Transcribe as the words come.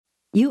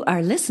You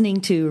are listening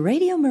to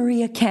Radio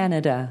Maria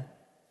Canada.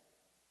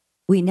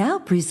 We now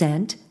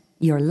present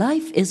Your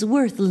Life is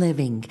Worth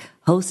Living,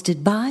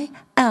 hosted by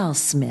Al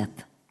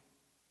Smith.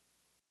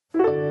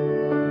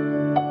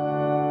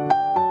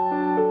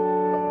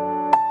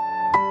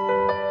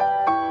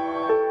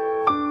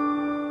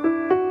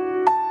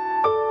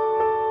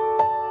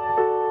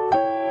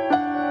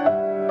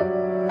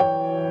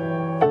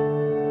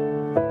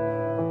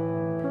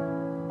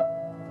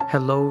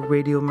 Hello,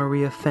 Radio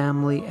Maria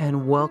family,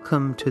 and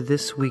welcome to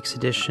this week's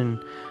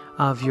edition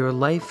of Your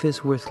Life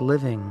is Worth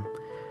Living,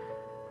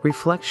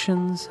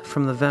 Reflections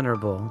from the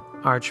Venerable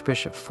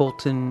Archbishop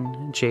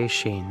Fulton J.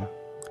 Sheen.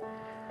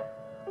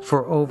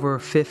 For over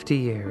 50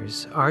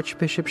 years,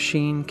 Archbishop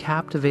Sheen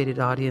captivated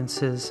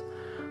audiences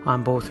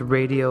on both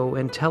radio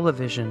and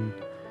television.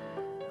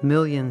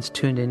 Millions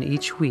tuned in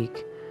each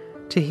week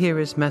to hear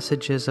his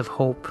messages of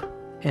hope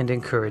and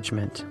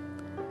encouragement.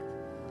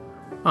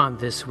 On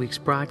this week's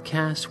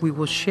broadcast, we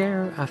will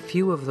share a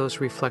few of those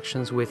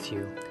reflections with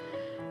you.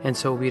 And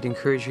so we'd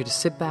encourage you to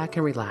sit back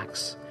and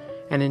relax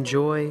and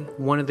enjoy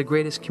one of the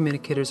greatest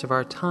communicators of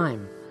our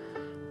time,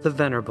 the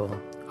Venerable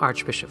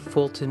Archbishop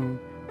Fulton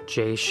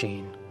J.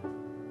 Sheen.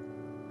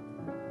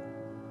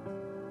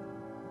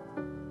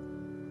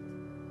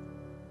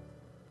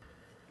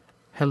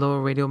 Hello,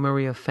 Radio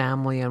Maria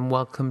family, and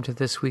welcome to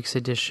this week's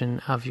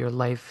edition of Your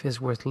Life is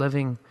Worth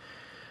Living.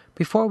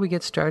 Before we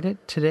get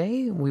started,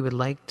 today we would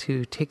like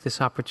to take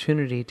this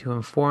opportunity to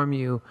inform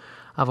you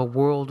of a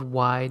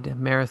worldwide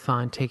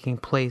marathon taking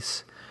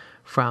place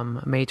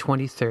from May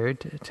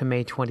 23rd to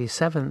May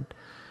 27th.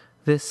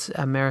 This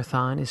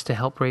marathon is to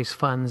help raise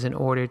funds in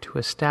order to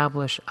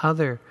establish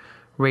other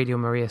Radio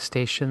Maria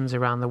stations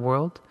around the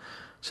world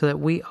so that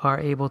we are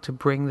able to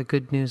bring the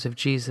good news of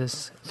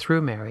Jesus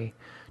through Mary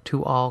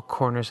to all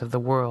corners of the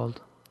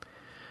world.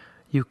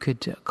 You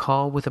could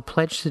call with a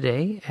pledge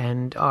today,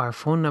 and our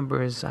phone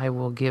numbers I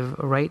will give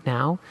right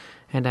now,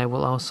 and I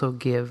will also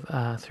give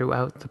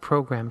throughout the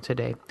program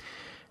today.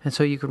 And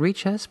so you can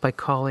reach us by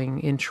calling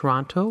in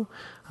Toronto,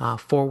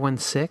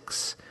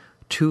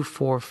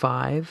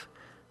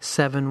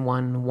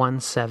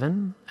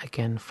 416-245-7117.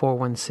 Again,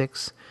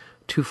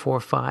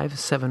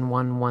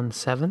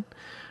 416-245-7117.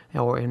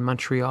 Or in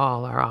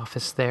Montreal, our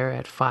office there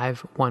at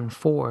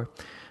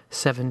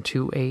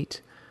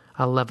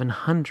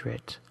 514-728-1100.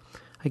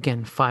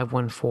 Again,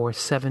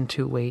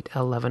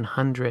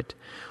 514-728-1100.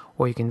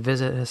 Or you can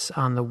visit us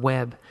on the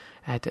web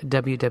at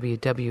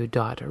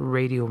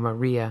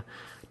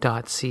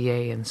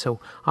www.radiomaria.ca. And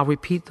so I'll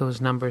repeat those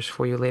numbers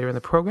for you later in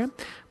the program,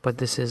 but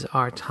this is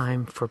our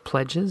time for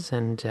pledges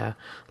and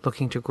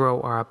looking to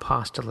grow our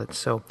apostolate.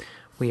 So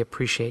we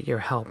appreciate your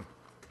help.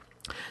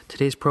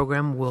 Today's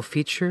program will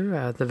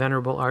feature the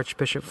Venerable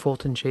Archbishop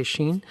Fulton J.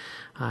 Sheen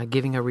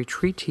giving a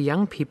retreat to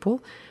young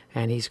people,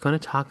 and he's going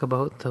to talk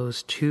about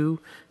those two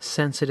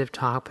sensitive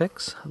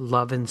topics,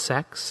 love and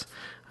sex.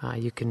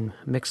 You can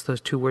mix those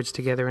two words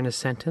together in a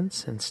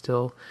sentence and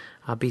still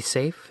be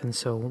safe, and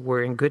so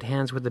we're in good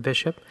hands with the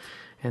bishop,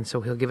 and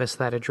so he'll give us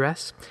that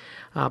address.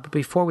 But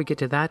before we get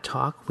to that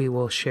talk, we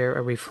will share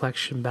a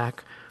reflection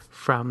back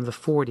from the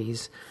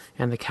 40s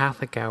and the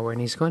Catholic Hour, and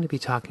he's going to be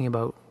talking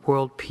about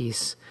world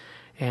peace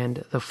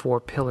and the 4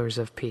 pillars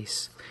of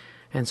peace.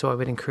 And so I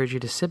would encourage you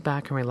to sit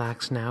back and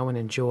relax now and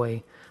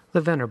enjoy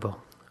the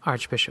Venerable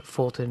Archbishop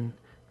Fulton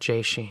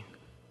J. Sheen.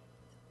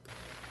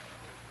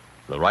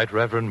 The Right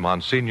Reverend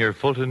Monsignor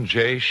Fulton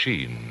J.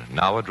 Sheen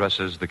now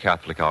addresses the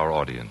Catholic Hour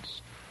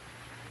audience.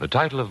 The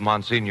title of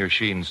Monsignor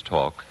Sheen's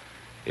talk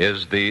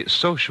is The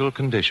Social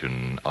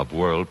Condition of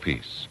World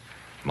Peace.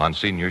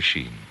 Monsignor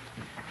Sheen.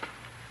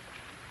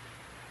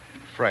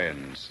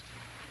 Friends,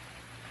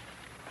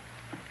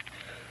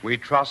 we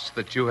trust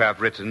that you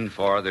have written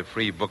for the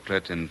free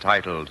booklet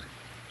entitled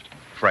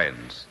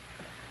Friends.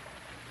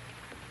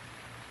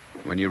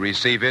 When you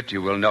receive it, you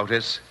will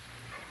notice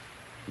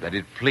that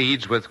it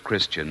pleads with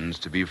Christians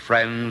to be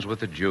friends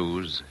with the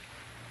Jews,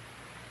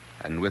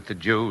 and with the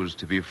Jews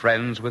to be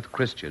friends with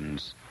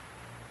Christians,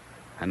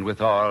 and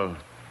with all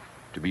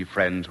to be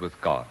friends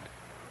with God.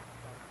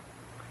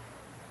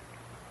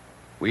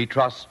 We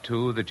trust,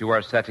 too, that you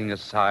are setting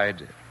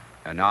aside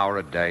an hour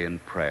a day in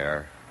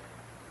prayer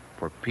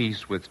for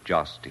peace with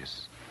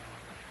justice.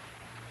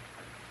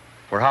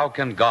 For how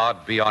can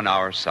God be on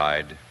our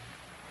side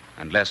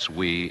unless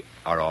we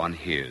are on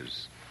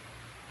his?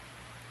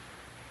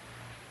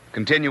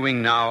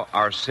 Continuing now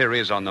our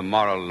series on the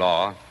moral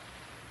law,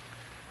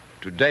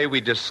 today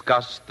we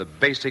discuss the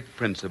basic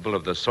principle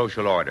of the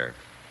social order.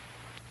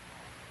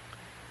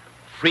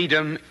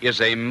 Freedom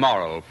is a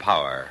moral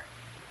power,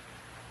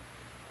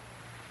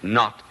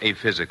 not a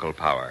physical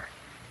power.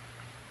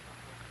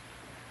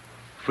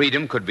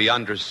 Freedom could be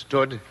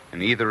understood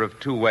in either of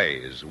two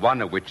ways,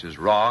 one of which is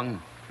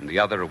wrong and the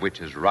other of which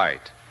is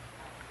right,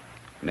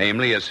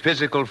 namely as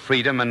physical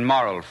freedom and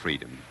moral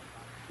freedom.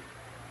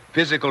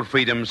 Physical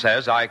freedom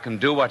says, I can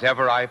do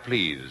whatever I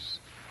please.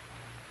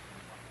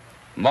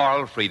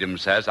 Moral freedom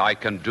says, I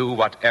can do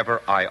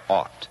whatever I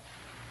ought.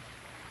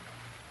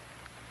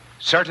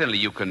 Certainly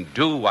you can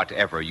do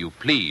whatever you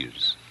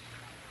please,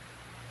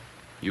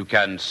 You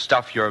can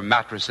stuff your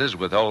mattresses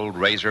with old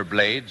razor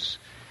blades.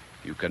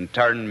 You can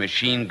turn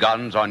machine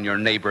guns on your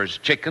neighbor's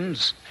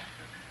chickens.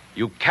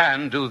 You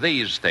can do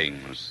these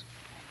things.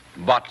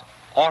 But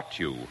ought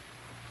you?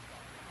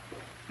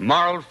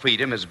 Moral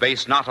freedom is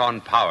based not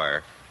on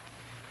power,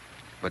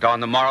 but on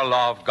the moral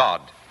law of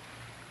God.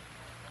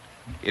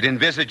 It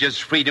envisages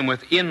freedom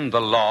within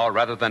the law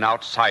rather than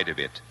outside of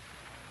it,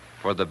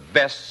 for the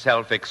best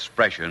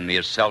self-expression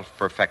is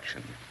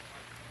self-perfection.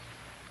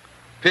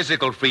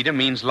 Physical freedom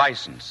means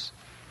license,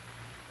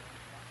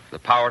 the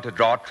power to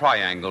draw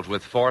triangles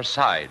with 4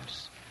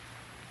 sides,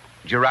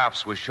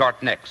 giraffes with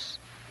short necks,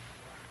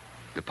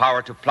 the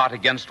power to plot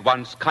against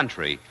one's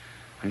country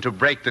and to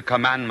break the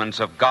commandments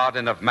of God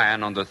and of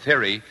man on the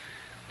theory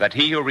that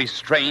he who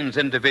restrains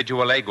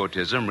individual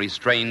egotism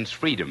restrains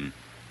freedom.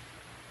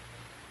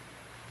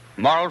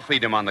 Moral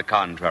freedom, on the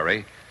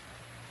contrary,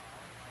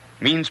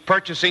 means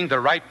purchasing the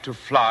right to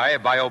fly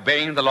by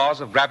obeying the laws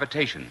of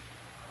gravitation,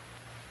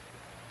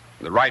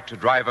 the right to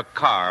drive a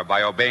car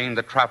by obeying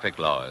the traffic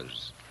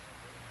laws,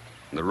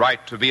 the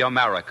right to be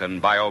American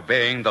by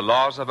obeying the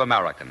laws of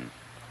American,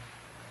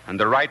 and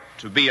the right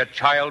to be a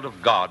child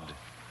of God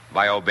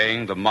by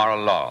obeying the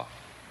moral law.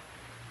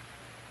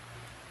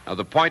 Now,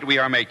 the point we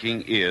are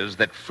making is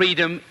that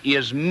freedom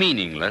is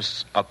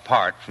meaningless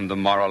apart from the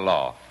moral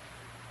law.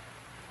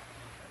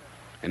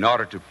 In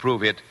order to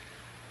prove it,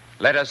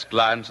 let us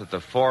glance at the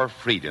 4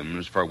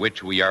 freedoms for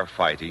which we are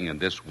fighting in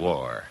this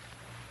war.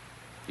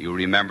 You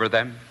remember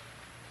them?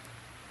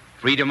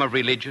 Freedom of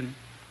religion,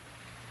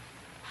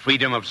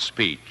 freedom of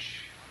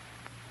speech,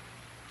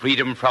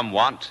 freedom from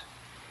want,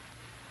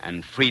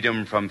 and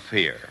freedom from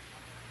fear.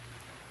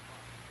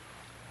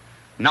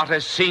 Not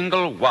a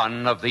single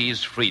one of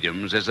these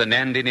freedoms is an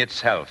end in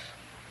itself.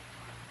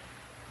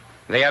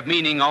 They have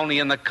meaning only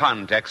in the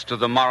context of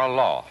the moral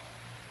law.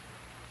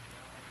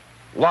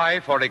 Why,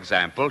 for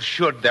example,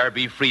 should there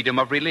be freedom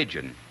of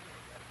religion?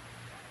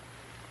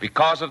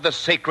 Because of the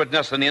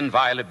sacredness and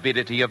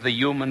inviolability of the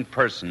human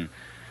person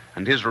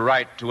and his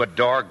right to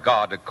adore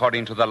God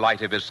according to the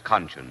light of his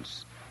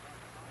conscience.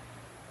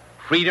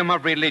 Freedom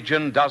of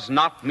religion does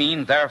not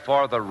mean,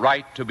 therefore, the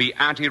right to be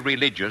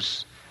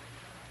anti-religious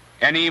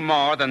any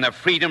more than the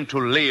freedom to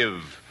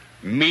live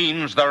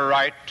means the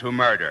right to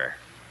murder.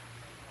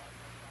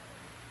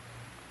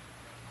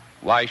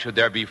 Why should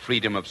there be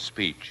freedom of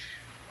speech?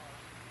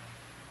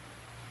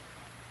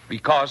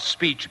 Because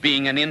speech,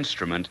 being an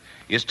instrument,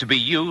 is to be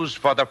used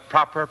for the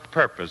proper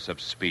purpose of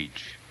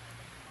speech.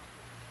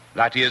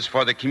 That is,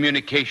 for the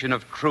communication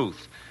of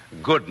truth,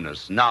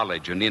 goodness,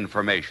 knowledge, and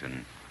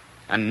information,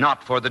 and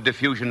not for the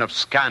diffusion of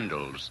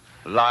scandals,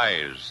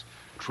 lies,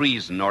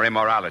 treason, or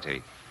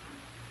immorality.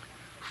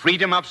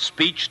 Freedom of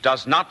speech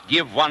does not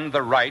give one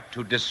the right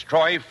to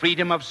destroy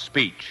freedom of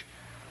speech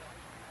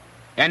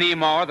any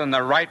more than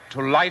the right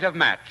to light a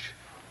match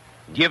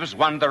gives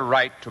one the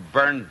right to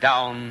burn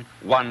down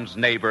one's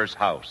neighbor's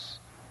house.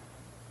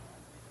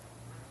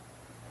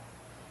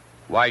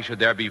 Why should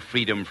there be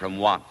freedom from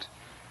want?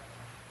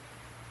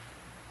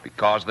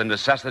 Because the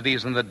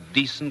necessities and the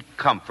decent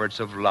comforts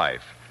of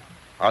life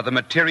are the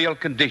material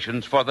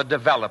conditions for the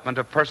development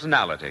of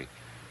personality,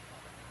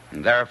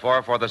 and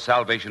therefore for the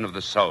salvation of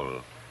the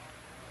soul.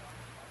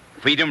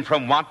 Freedom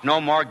from want no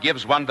more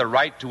gives one the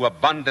right to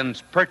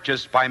abundance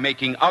purchased by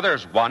making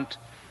others want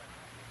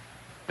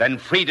than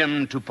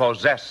freedom to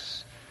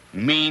possess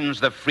means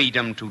the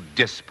freedom to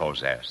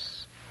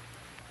dispossess.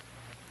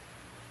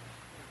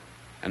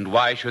 And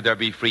why should there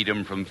be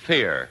freedom from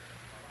fear?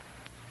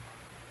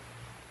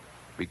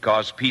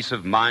 Because peace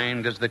of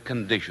mind is the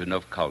condition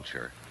of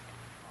culture.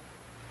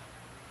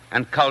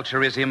 And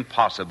culture is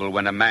impossible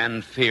when a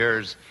man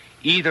fears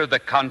either the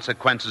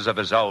consequences of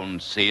his own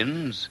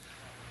sins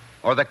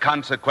or the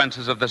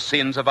consequences of the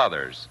sins of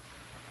others.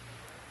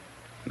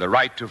 The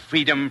right to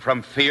freedom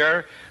from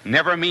fear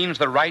never means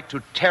the right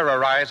to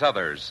terrorize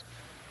others,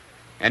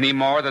 any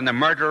more than the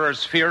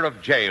murderer's fear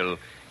of jail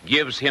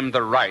gives him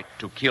the right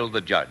to kill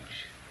the judge.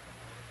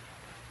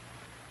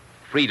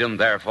 Freedom,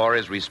 therefore,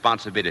 is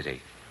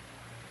responsibility.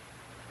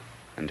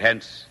 And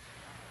hence,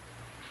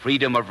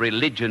 freedom of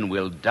religion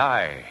will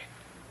die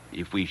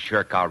if we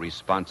shirk our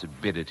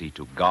responsibility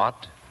to God.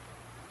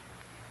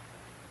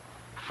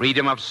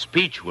 Freedom of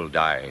speech will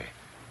die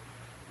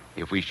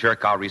if we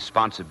shirk our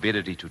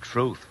responsibility to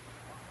truth.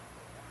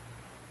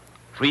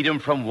 Freedom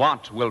from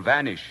want will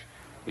vanish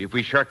if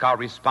we shirk our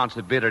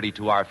responsibility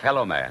to our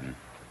fellow man.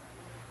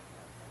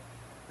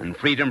 And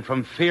freedom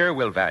from fear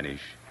will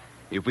vanish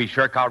if we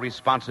shirk our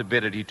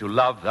responsibility to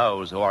love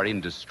those who are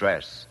in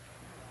distress.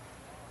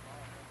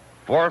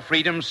 4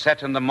 freedoms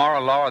set in the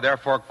moral law are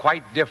therefore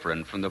quite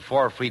different from the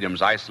 4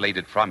 freedoms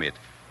isolated from it.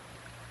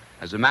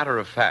 As a matter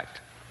of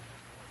fact,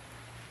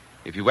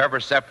 if you ever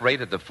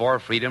separated the 4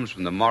 freedoms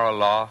from the moral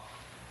law,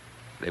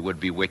 they would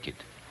be wicked.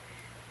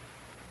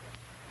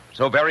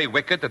 So very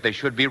wicked that they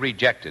should be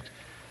rejected,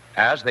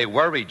 as they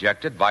were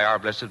rejected by our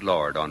blessed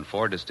Lord on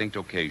 4 distinct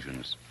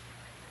occasions.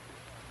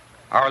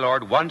 Our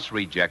Lord once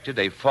rejected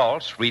a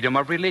false freedom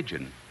of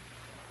religion.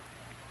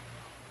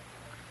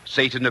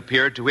 Satan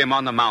appeared to him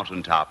on the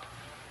mountaintop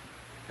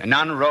and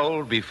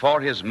unrolled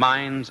before his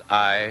mind's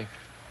eye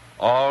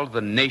all the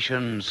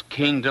nations,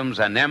 kingdoms,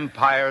 and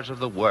empires of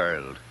the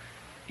world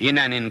in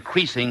an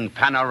increasing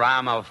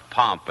panorama of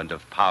pomp and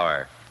of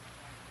power.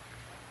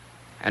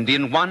 And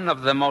in one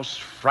of the most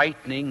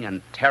frightening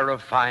and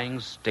terrifying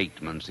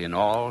statements in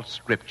all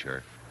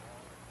Scripture,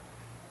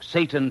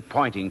 Satan,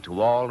 pointing to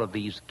all of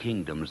these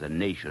kingdoms and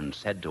nations,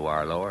 said to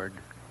our Lord,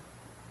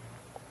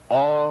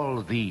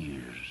 "All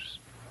these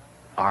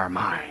are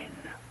mine.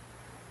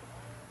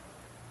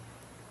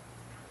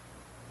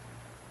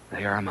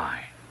 They are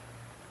mine.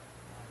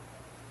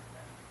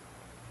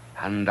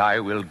 And I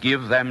will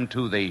give them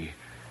to thee,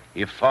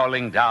 if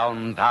falling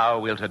down thou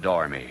wilt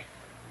adore me."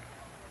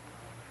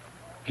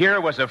 Here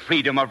was a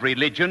freedom of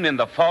religion in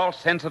the false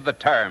sense of the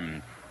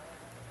term.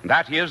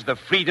 That is, the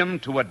freedom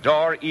to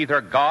adore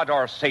either God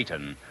or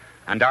Satan.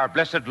 And our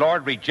blessed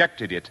Lord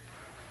rejected it,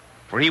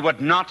 for he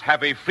would not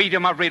have a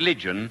freedom of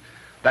religion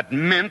that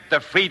meant the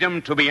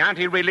freedom to be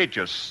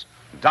anti-religious,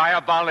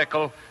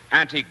 diabolical,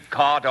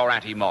 anti-God, or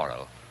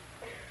anti-moral.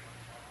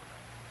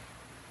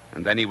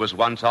 And then he was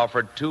once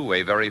offered, too,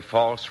 a very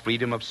false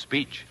freedom of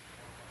speech.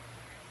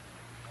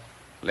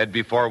 Led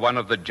before one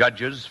of the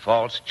judges,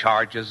 false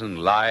charges and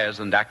lies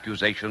and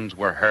accusations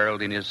were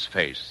hurled in his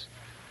face.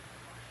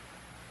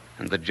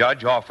 And the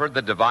judge offered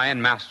the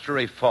divine master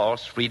a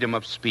false freedom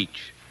of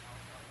speech.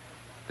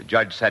 The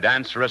judge said,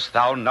 "Answerest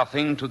thou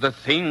nothing to the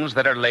things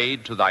that are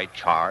laid to thy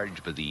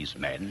charge by these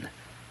men?"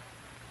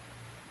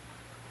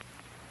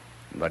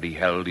 But he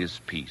held his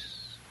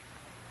peace.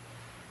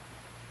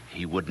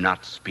 He would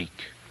not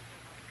speak.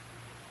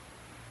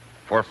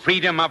 For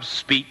freedom of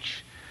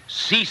speech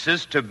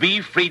ceases to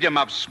be freedom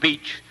of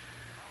speech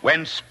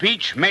when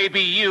speech may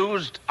be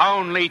used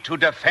only to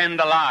defend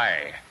a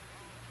lie.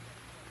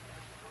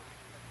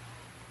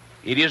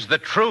 It is the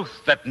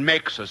truth that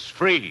makes us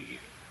free,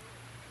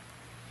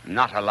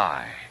 not a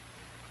lie.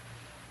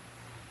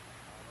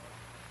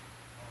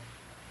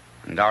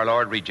 And our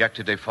Lord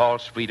rejected a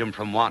false freedom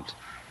from want.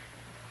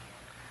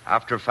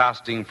 After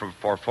fasting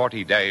for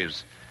 40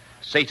 days,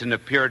 Satan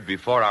appeared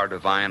before our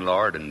divine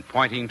Lord, and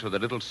pointing to the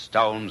little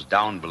stones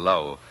down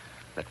below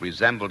that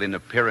resembled in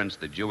appearance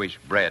the Jewish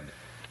bread,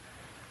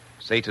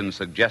 Satan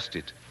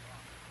suggested,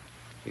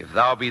 "If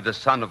thou be the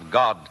Son of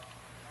God,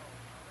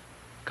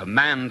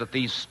 command that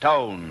these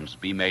stones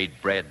be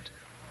made bread."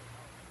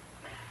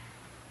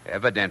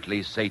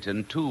 Evidently,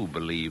 Satan too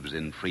believes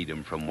in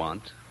freedom from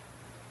want.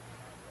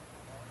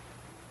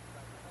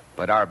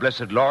 But our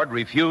blessed Lord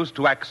refused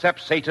to accept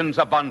Satan's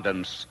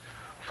abundance,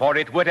 for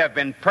it would have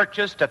been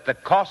purchased at the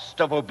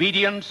cost of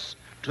obedience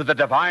to the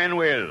divine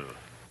will.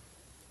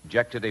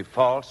 Rejected a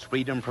false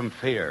freedom from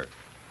fear.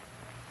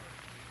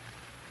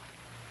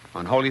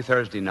 On Holy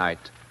Thursday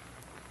night,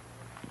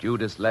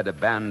 Judas led a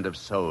band of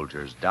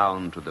soldiers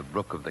down to the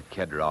brook of the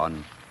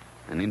Kedron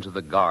and into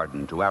the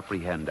garden to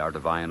apprehend our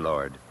divine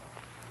Lord.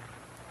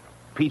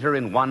 Peter,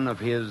 in one of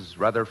his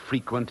rather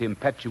frequent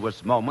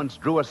impetuous moments,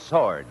 drew a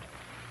sword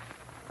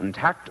and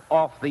hacked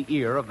off the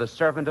ear of the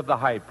servant of the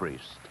high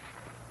priest.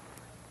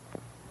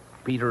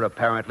 Peter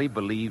apparently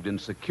believed in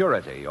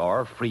security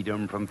or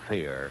freedom from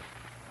fear,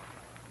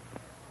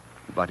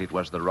 but it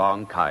was the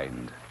wrong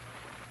kind.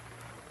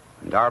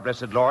 And our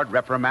blessed Lord,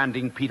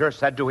 reprimanding Peter,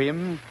 said to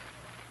him,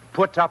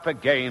 "Put up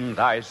again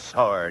thy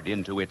sword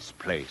into its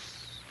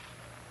place.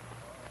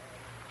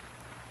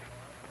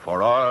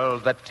 For all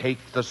that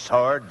take the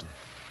sword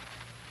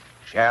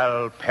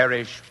shall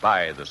perish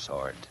by the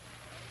sword."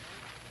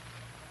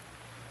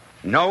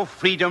 No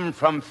freedom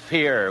from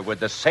fear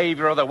would the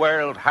Savior of the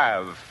world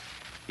have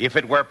if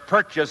it were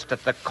purchased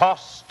at the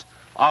cost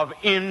of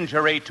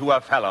injury to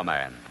a fellow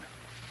man.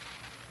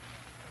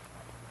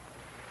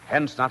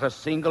 Hence, not a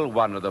single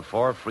one of the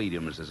four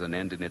freedoms is an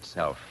end in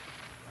itself.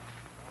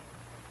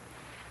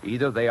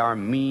 Either they are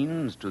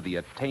means to the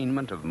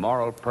attainment of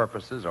moral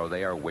purposes, or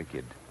they are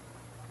wicked.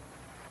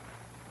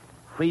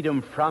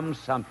 Freedom from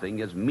something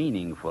is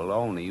meaningful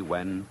only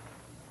when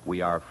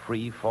we are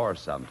free for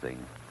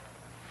something.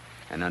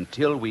 And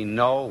until we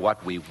know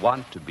what we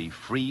want to be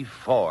free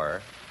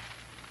for,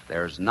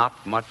 there's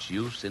not much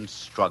use in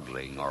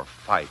struggling or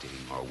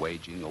fighting or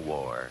waging a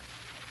war.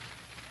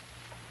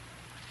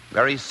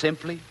 Very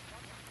simply,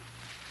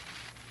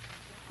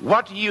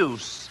 what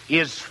use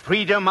is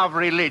freedom of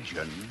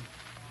religion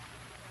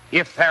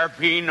if there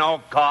be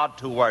no God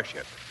to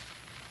worship?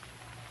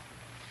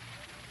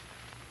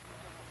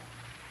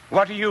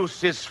 What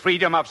use is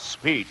freedom of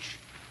speech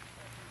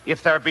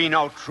if there be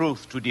no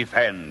truth to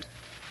defend?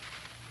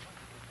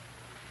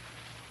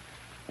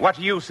 What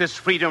use is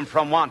freedom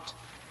from want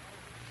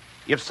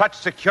if such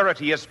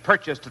security is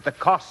purchased at the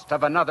cost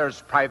of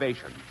another's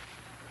privation?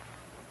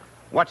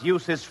 What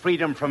use is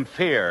freedom from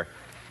fear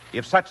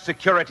if such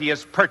security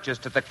is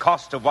purchased at the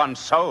cost of one's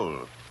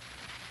soul?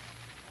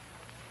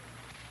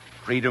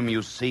 Freedom,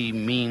 you see,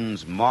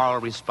 means moral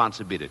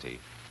responsibility.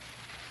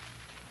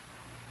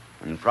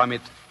 And from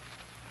it,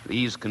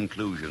 these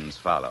conclusions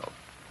follow.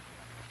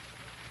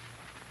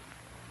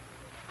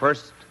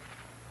 First,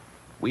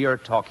 we are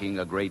talking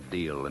a great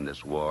deal in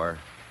this war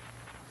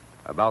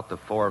about the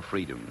four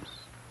freedoms.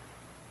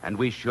 and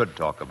we should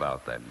talk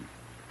about them.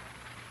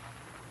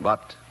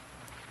 But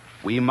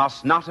we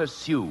must not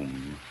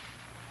assume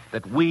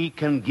that we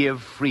can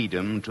give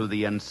freedom to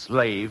the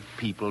enslaved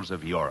peoples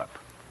of Europe.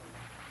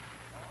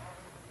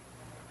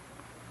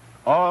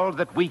 All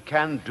that we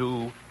can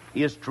do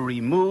is to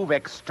remove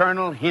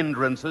external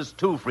hindrances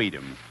to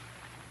freedom.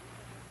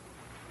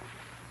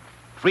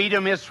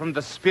 Freedom is from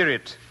the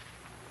spirit,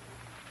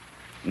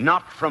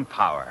 not from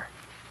power.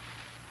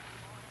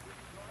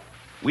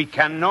 We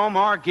can no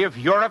more give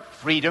Europe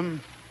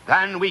freedom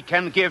than we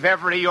can give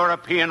every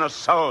European a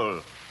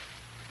soul.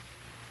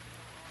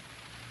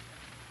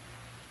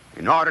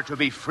 In order to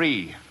be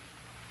free,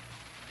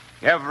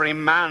 every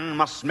man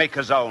must make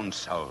his own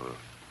soul.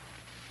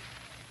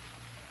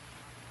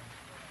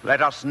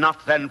 Let us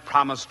not then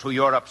promise to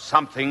Europe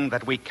something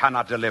that we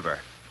cannot deliver.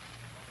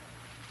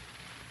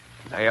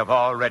 They have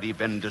already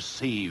been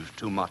deceived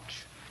too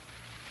much.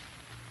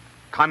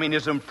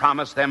 Communism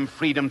promised them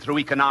freedom through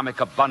economic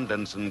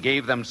abundance and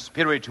gave them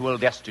spiritual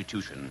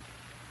destitution.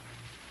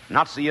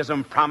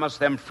 Nazism promised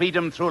them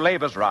freedom through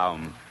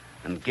Lebensraum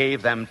and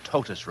gave them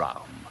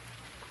Todesraum.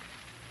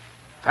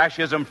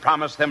 Fascism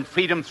promised them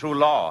freedom through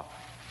law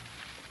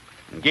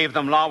and gave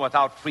them law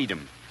without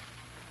freedom.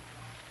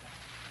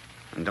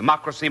 And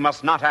democracy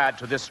must not add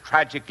to this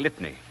tragic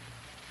litany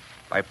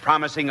by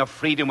promising a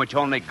freedom which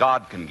only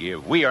God can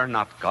give. We are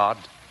not God,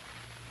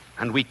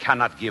 and we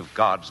cannot give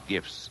God's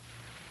gifts.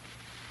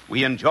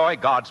 We enjoy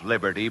God's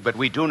liberty, but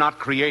we do not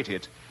create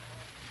it.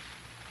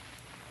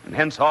 And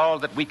hence all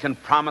that we can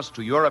promise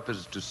to Europe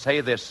is to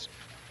say this: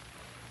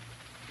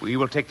 we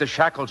will take the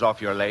shackles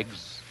off your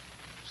legs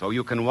so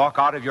you can walk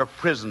out of your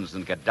prisons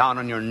and get down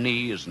on your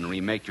knees and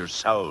remake your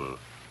soul.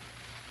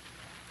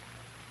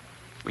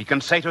 We can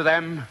say to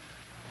them,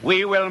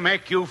 we will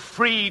make you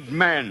freed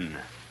men.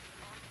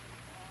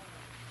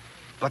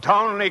 But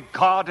only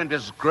God and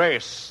His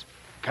grace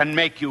can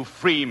make you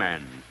free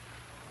men.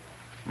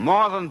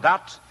 More than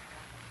that,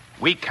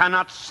 we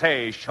cannot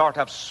say short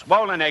of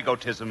swollen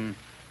egotism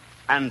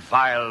and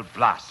vile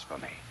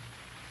blasphemy.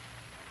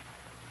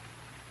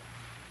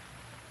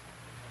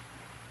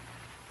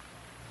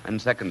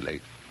 And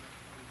secondly,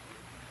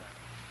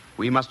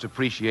 we must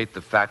appreciate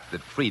the fact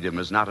that freedom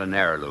is not an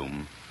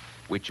heirloom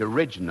which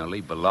originally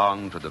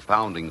belonged to the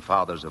founding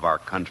fathers of our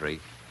country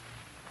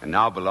and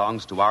now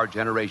belongs to our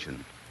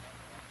generation.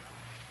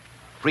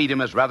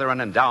 Freedom is rather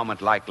an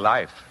endowment like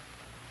life,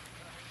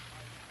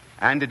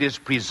 and it is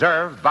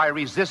preserved by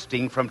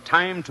resisting from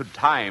time to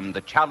time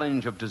the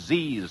challenge of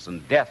disease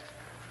and death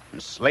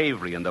and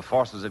slavery and the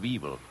forces of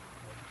evil.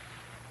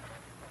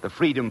 The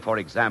freedom, for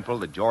example,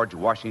 that George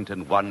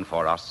Washington won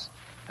for us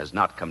has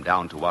not come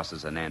down to us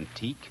as an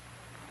antique.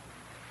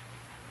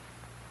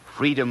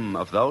 Freedom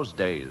of those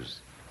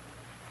days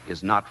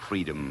is not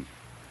freedom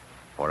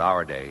for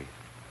our day,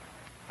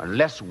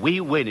 unless we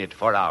win it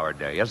for our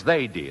day, as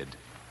they did,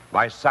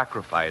 by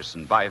sacrifice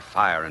and by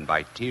fire and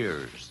by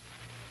tears.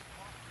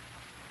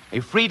 A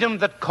freedom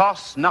that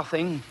costs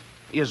nothing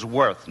is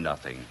worth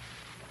nothing.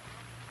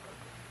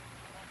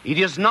 It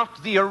is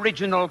not the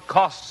original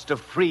cost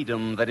of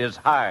freedom that is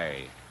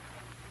high.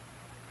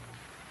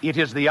 It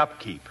is the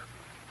upkeep.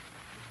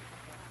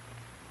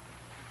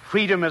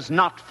 Freedom is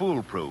not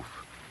foolproof.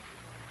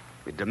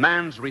 It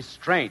demands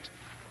restraint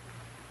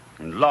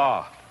and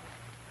law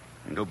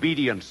and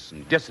obedience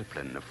and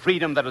discipline, a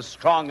freedom that is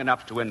strong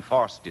enough to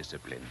enforce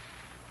discipline.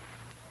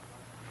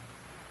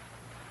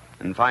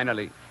 And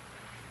finally,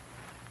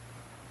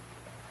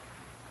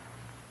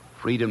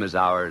 freedom is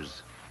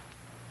ours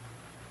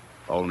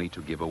only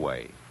to give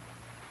away.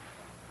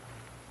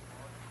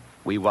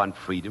 We want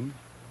freedom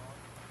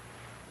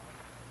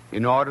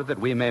in order that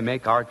we may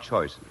make our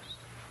choices.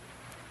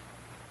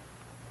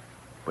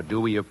 But do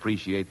we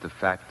appreciate the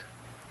fact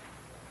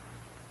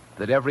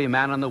that every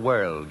man in the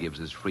world gives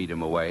his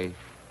freedom away?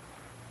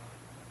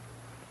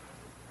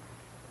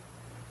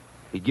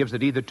 He gives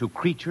it either to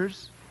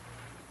creatures,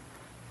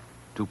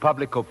 to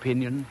public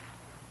opinion,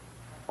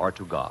 or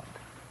to God.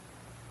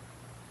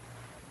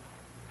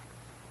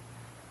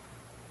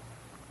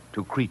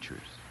 To creatures.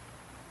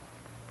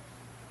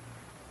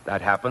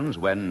 That happens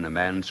when a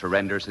man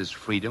surrenders his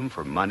freedom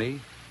for money,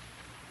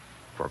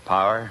 for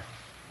power,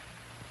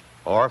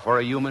 or for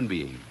a human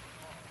being.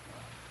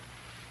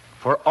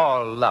 For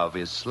all love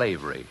is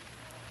slavery.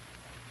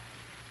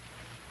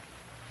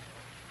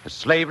 A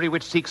slavery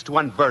which seeks to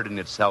unburden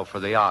itself for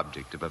the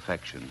object of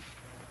affection.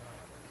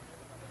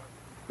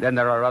 Then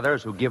there are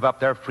others who give up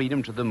their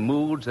freedom to the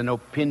moods and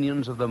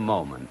opinions of the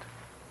moment.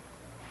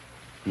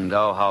 And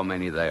oh, how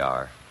many they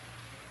are.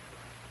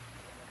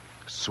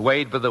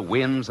 Swayed by the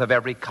winds of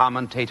every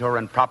commentator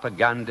and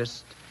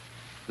propagandist,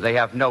 they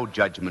have no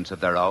judgments of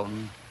their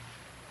own,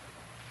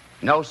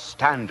 no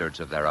standards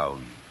of their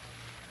own.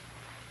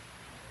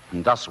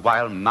 And thus,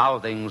 while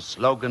mouthing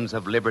slogans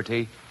of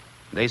liberty,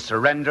 they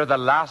surrender the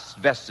last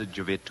vestige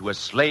of it to a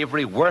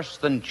slavery worse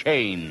than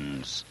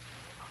chains.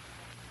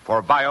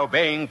 For by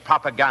obeying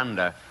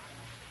propaganda,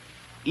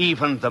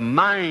 even the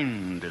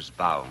mind is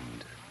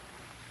bound.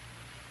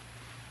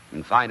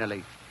 And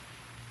finally,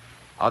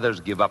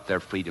 Others give up their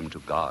freedom to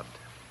God,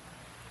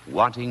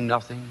 wanting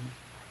nothing,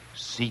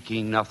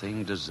 seeking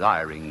nothing,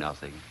 desiring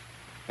nothing,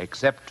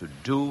 except to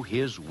do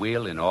his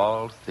will in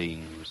all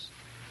things,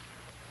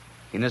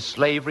 in a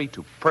slavery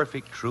to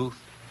perfect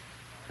truth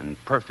and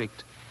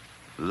perfect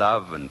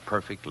love and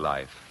perfect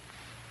life,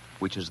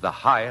 which is the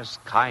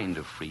highest kind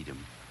of freedom.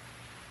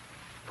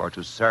 For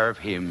to serve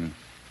him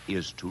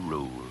is to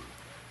rule.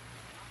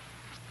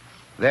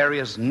 There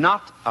is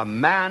not a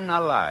man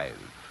alive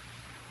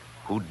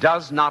who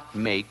does not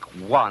make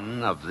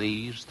one of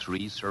these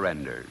three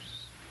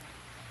surrenders.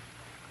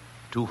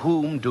 To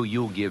whom do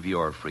you give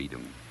your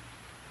freedom?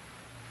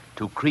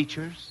 To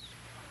creatures?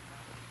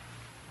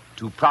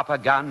 To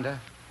propaganda?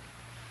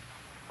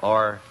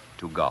 Or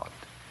to God?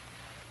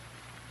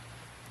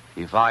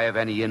 If I have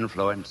any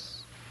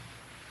influence,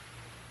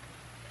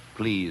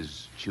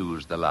 please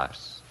choose the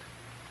last.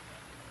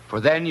 For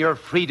then your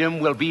freedom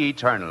will be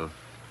eternal.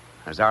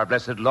 As our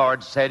blessed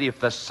Lord said,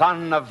 if the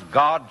Son of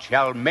God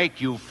shall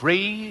make you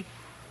free,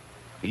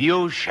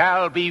 you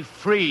shall be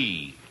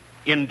free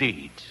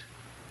indeed.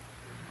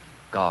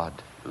 God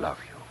love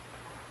you.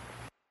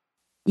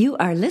 You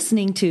are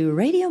listening to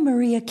Radio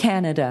Maria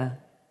Canada.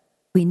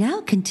 We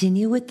now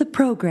continue with the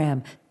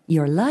program,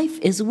 Your Life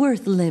is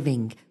Worth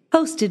Living,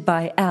 hosted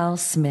by Al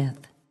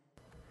Smith.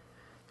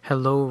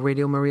 Hello,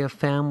 Radio Maria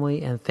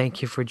family, and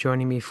thank you for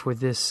joining me for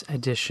this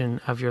edition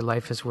of Your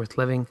Life is Worth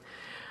Living.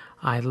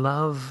 I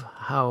love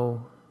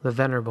how the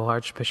Venerable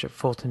Archbishop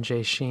Fulton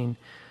J. Sheen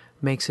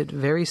makes it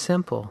very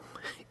simple.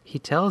 He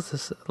tells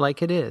us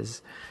like it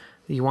is.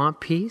 You want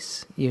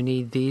peace? You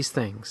need these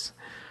things.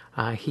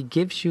 He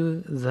gives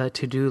you the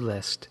to-do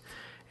list,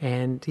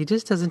 and he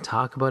just doesn't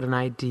talk about an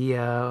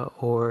idea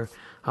or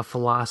a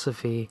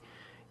philosophy.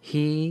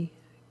 He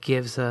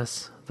gives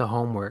us the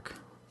homework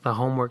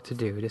to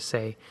do, to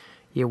say,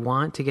 you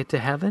want to get to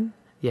heaven?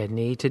 You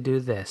need to do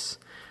this.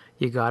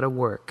 You got to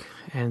work.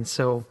 And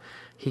so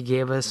he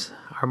gave us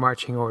our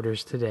marching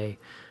orders today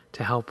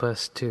to help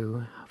us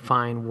to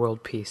find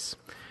world peace.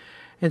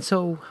 And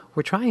so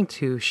we're trying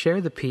to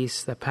share the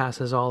peace that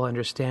passes all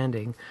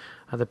understanding,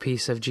 the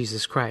peace of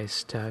Jesus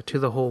Christ, to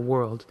the whole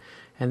world.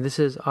 And this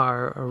is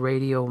our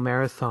radio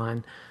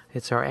marathon.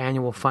 It's our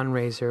annual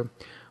fundraiser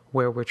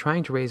where we're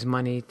trying to raise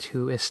money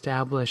to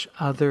establish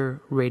other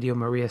Radio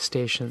Maria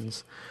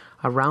stations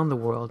around the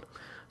world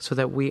so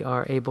that we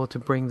are able to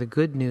bring the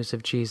good news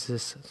of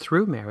Jesus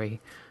through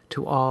Mary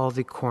to all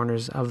the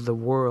corners of the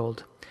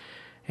world.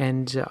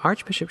 And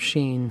Archbishop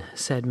Sheen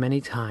said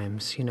many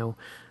times,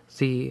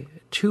 the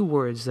two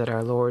words that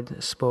our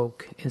Lord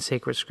spoke in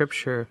sacred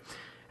scripture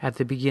at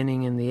the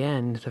beginning and the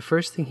end, the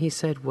first thing he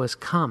said was,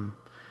 come,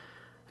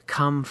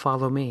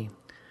 follow me,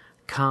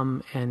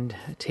 come and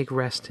take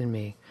rest in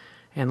me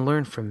and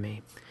learn from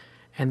me.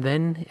 And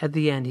then at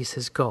the end he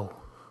says, go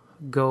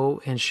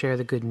and share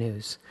the good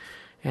news.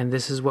 And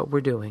this is what we're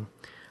doing.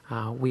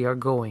 We are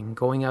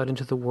going out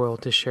into the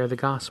world to share the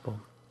gospel.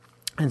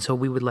 And so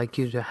we would like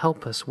you to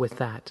help us with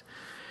that.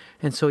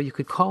 And so you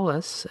could call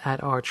us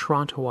at our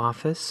Toronto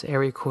office,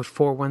 area code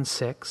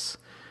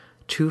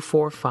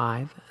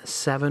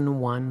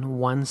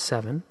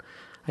 416-245-7117.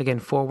 Again,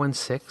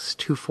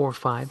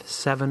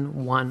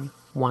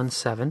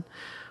 416-245-7117.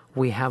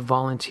 We have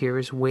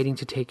volunteers waiting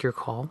to take your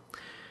call.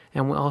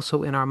 And we're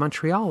also in our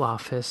Montreal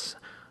office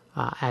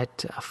at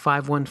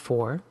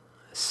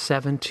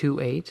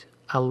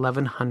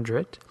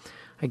 514-728-1100.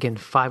 Again,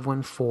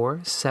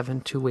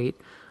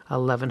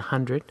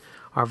 514-728-1100.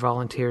 Our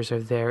volunteers are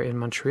there in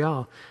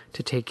Montreal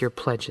to take your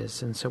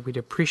pledges, and so we'd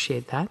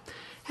appreciate that.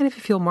 And if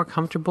you feel more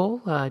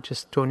comfortable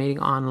just donating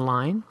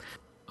online,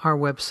 our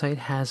website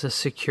has a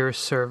secure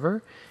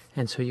server,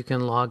 and so you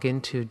can log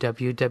into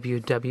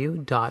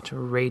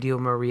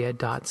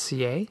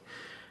www.radiomaria.ca,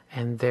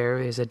 and there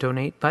is a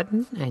donate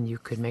button, and you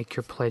could make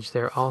your pledge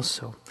there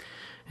also.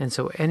 And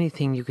so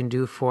anything you can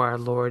do for our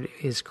Lord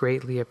is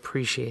greatly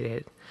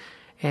appreciated.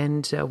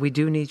 And we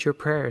do need your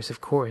prayers, of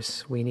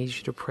course. We need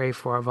you to pray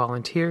for our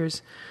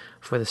volunteers,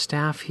 for the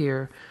staff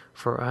here,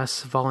 for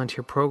us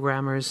volunteer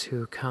programmers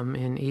who come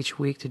in each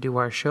week to do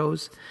our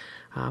shows.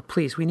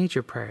 Please, we need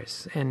your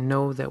prayers, and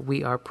know that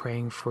we are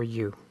praying for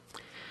you.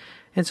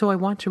 And so I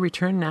want to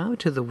return now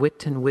to the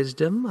wit and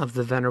wisdom of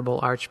the Venerable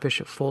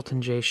Archbishop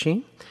Fulton J.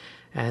 Sheen,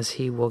 as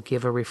he will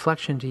give a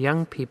reflection to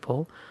young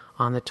people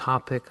on the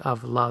topic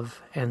of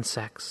love and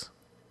sex.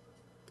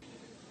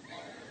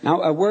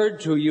 Now, a word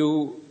to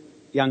you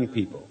young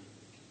people.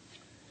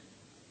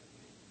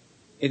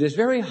 It is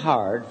very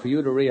hard for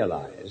you to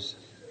realize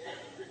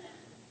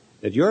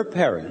that your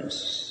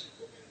parents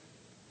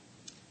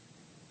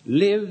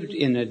lived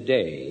in a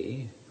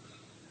day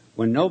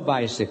when no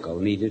bicycle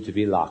needed to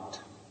be locked.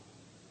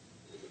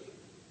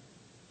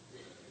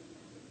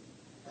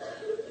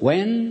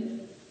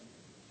 When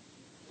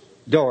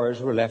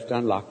doors were left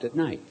unlocked at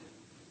night.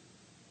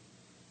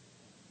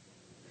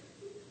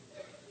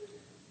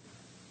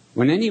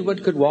 When anyone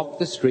could walk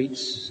the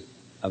streets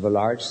of a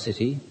large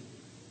city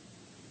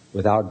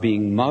without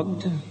being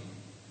mugged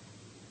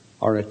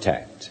or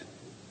attacked.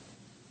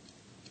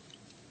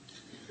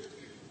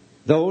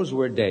 Those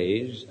were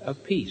days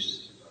of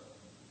peace.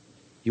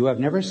 You have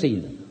never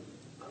seen them.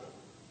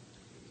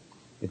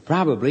 It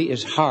probably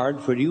is hard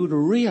for you to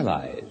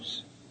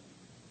realize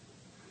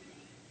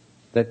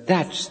that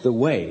that's the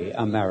way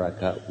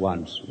America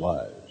once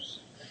was.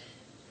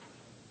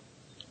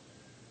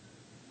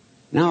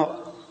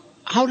 Now,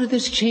 how did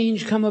this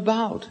change come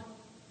about?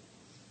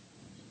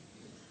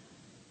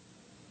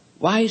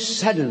 Why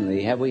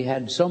suddenly have we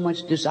had so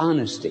much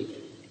dishonesty?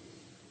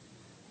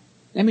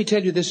 Let me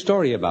tell you this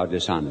story about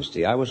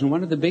dishonesty. I was in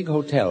one of the big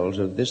hotels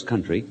of this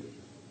country.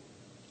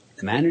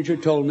 The manager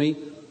told me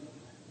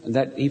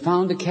that he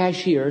found the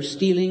cashier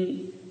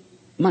stealing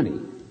money.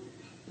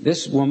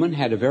 This woman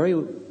had a very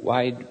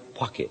wide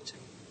pocket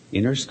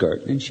in her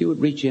skirt, and she would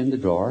reach in the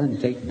drawer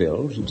and take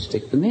bills and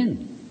stick them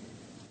in.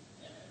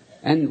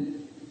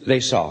 And they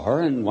saw her,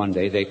 and one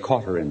day they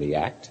caught her in the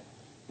act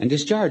and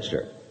discharged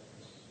her.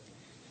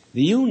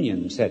 The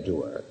union said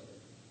to her,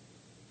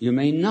 "You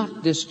may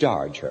not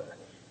discharge her.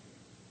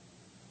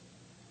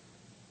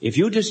 If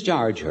you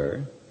discharge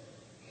her,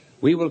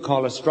 we will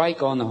call a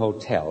strike on the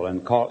hotel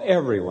and call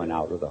everyone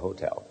out of the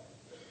hotel."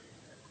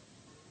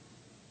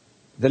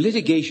 The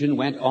litigation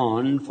went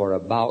on for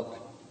about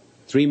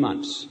 3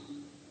 months.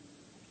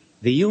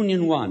 The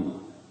union won.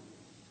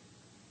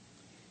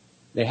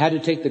 They had to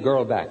take the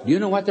girl back. Do you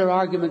know what their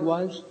argument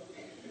was?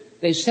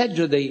 They said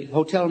to the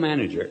hotel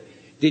manager,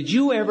 "Did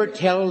you ever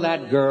tell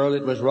that girl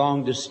it was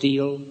wrong to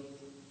steal?"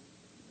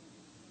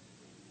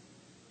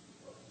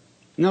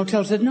 And the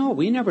hotel said, "No,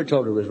 we never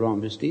told her it was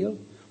wrong to steal."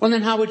 "Well,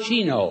 then how would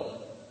she know?"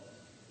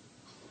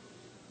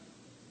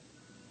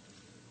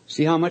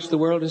 See how much the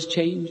world has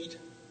changed?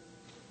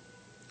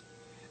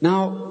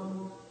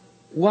 Now,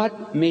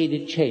 what made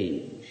it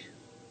change?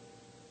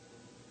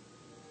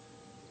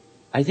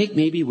 I think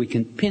maybe we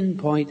can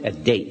pinpoint a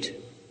date.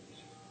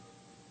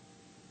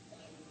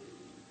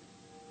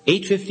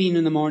 8:15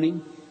 in the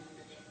morning,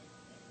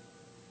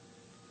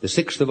 the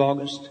 6th of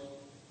August,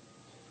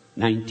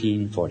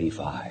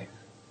 1945.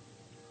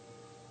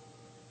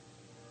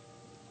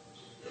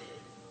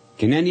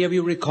 Can any of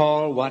you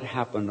recall what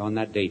happened on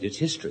that date? It's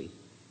history.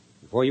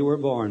 Before you were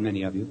born,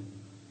 many of you.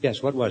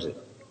 Yes, what was it?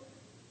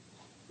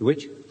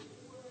 Which?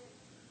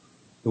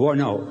 The war?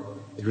 No.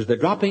 It was the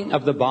dropping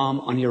of the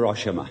bomb on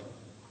Hiroshima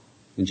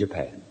in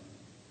Japan.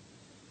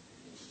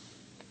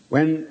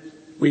 When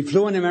we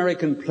flew an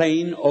American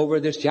plane over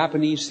this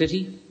Japanese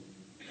city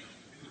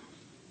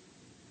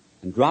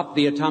and dropped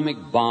the atomic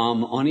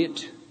bomb on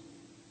it,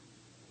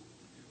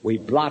 we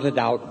blotted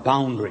out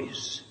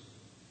boundaries.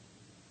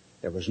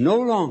 There was no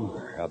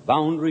longer a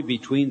boundary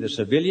between the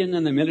civilian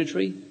and the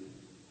military,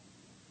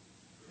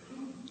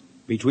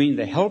 between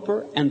the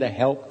helper and the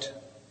helped,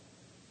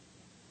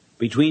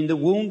 between the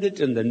wounded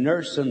and the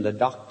nurse and the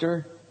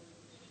doctor,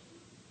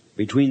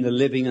 between the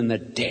living and the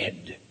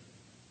dead.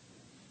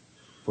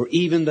 For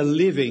even the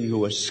living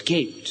who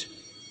escaped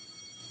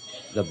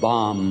the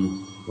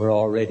bomb were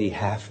already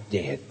half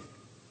dead.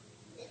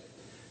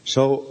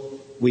 So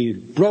we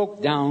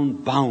broke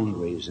down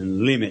boundaries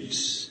and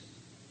limits.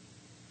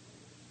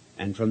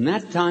 And from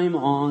that time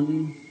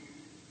on,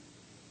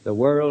 the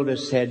world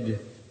has said,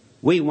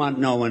 "We want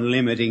no one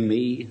limiting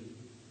me."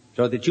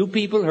 So that you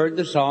people heard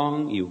the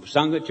song, you've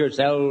sung it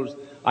yourselves,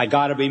 "I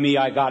gotta be me,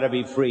 I gotta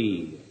be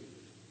free."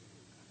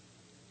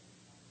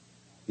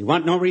 You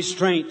want no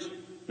restraint,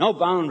 no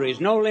boundaries,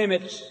 no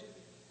limits.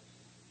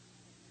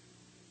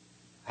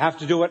 I have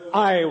to do what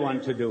I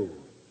want to do.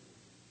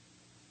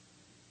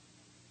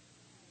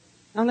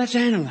 Now let's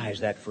analyze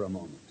that for a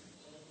moment.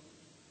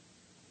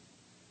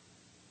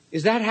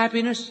 Is that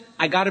happiness?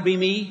 I gotta be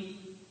me?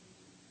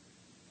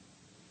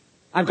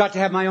 I've got to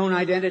have my own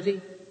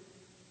identity?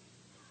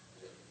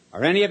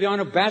 Are any of you on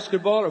a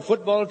basketball or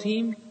football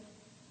team?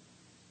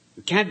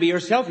 You can't be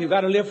yourself, you've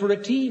got to live for a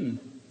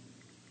team.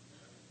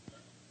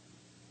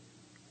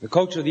 The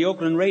coach of the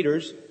Oakland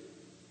Raiders,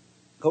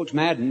 Coach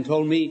Madden,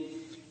 told me,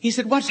 he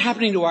said, "What's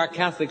happening to our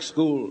Catholic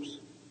schools?"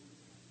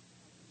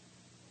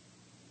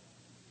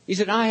 He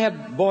said, "I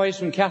have boys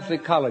from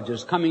Catholic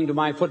colleges coming to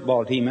my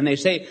football team and they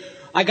say,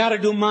 I got to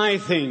do my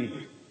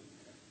thing.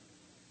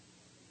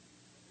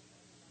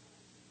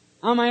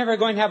 How am I ever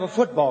going to have a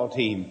football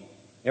team?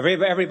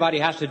 Everybody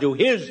has to do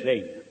his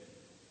thing.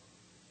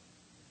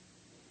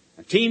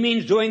 A team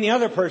means doing the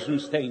other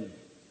person's thing."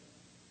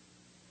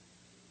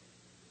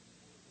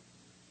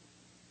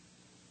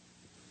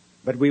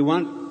 But we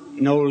want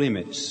no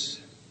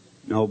limits,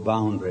 no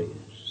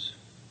boundaries.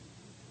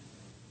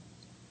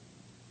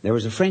 There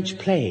was a French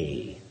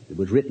play that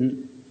was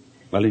written,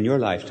 well, in your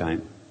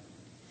lifetime,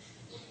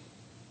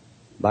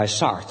 by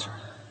Sartre,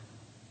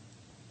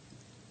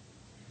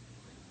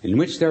 in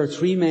which there are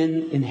 3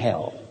 men in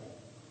hell.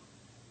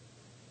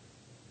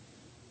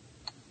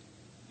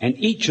 And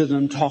each of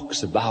them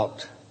talks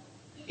about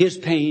his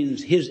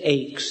pains, his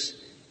aches,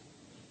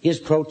 his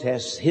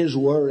protests, his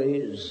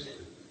worries,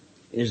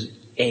 his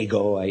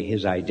ego,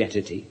 his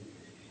identity.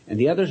 And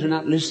the others are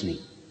not listening.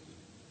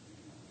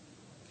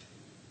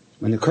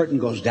 When the curtain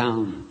goes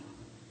down,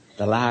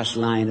 the last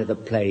line of the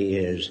play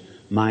is,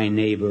 "My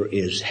neighbor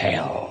is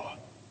hell."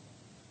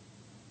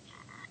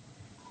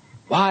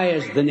 Why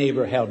is the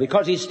neighbor hell?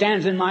 Because he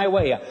stands in my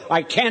way.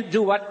 I can't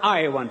do what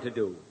I want to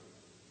do.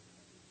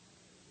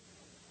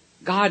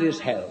 God is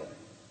hell.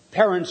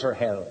 Parents are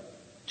hell.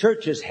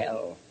 Church is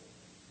hell.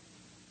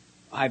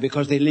 Why?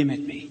 Because they limit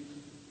me.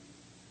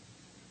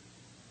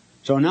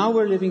 So now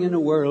we're living in a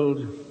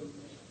world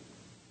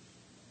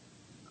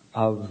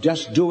of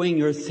just doing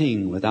your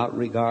thing without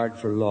regard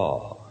for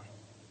law.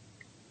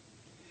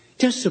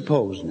 Just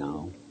suppose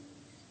now,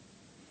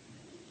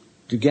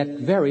 to get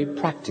very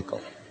practical,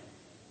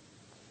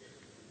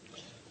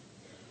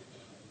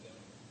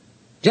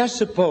 just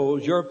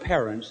suppose your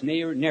parents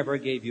never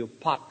gave you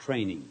pot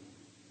training.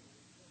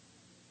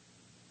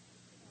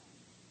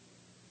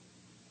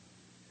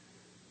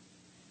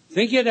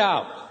 Think it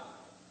out.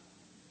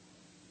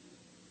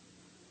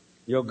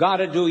 You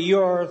gotta do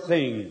your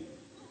thing.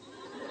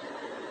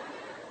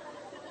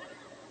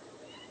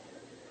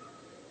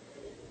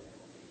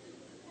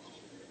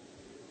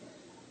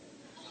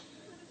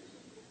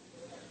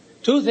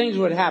 Two things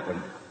would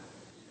happen.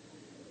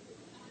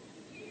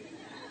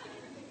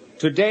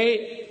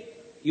 Today,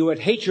 you would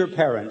hate your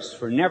parents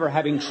for never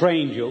having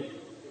trained you.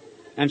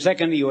 And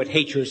secondly, you would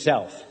hate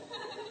yourself.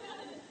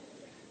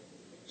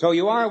 So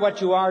you are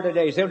what you are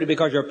today simply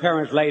because your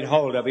parents laid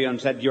hold of you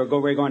and said,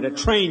 we're going to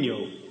train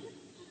you.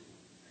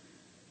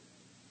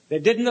 They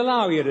didn't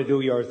allow you to do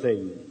your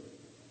thing.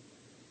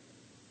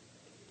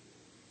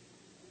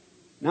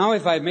 Now,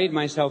 if I've made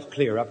myself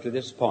clear up to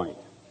this point,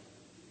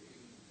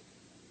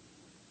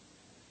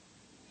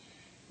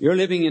 you're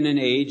living in an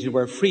age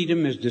where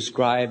freedom is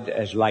described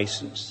as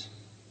license,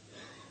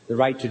 the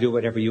right to do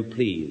whatever you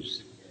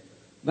please.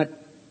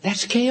 But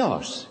that's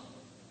chaos.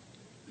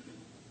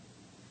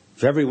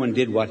 If everyone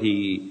did what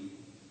he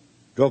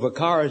drove a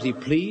car as he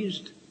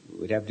pleased,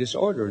 we'd have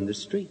disorder in the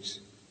streets.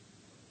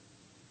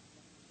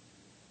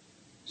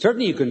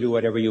 Certainly you can do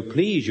whatever you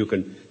please. You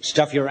can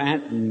stuff your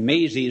Aunt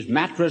Maisie's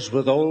mattress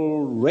with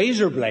old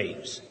razor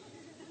blades.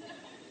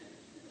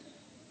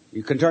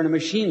 You can turn a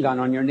machine gun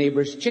on your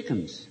neighbor's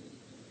chickens.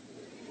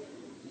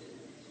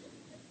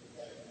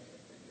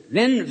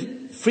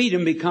 Then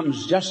freedom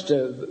becomes just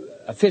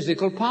a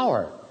physical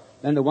power.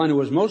 Then the one who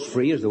is most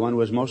free is the one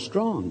who is most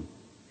strong.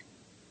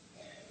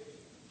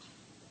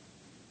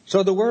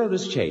 So the world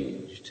has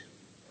changed.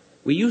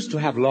 We used to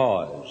have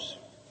laws.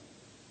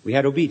 We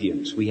had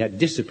obedience. We had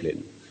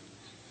discipline.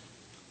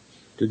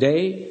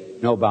 Today,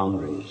 no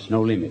boundaries,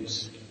 no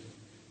limits.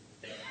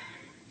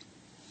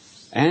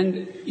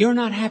 And you're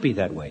not happy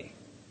that way.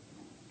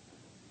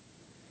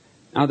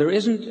 Now, there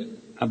isn't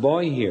a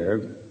boy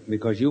here,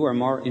 because you are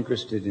more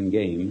interested in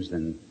games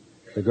than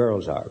the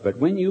girls are. But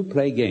when you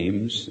play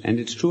games, and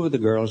it's true of the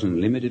girls in a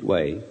limited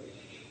way,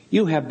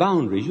 you have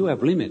boundaries, you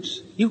have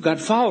limits. You've got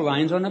foul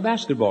lines on a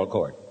basketball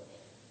court.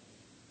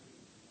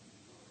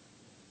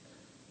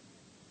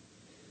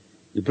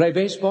 You play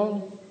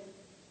baseball,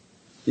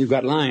 you've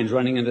got lines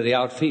running into the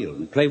outfield.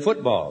 You play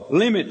football,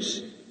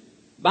 limits,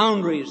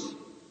 boundaries.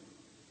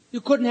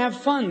 You couldn't have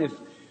fun if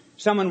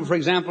someone, for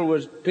example,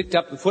 picked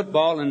up the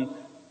football and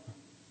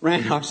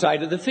ran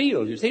outside of the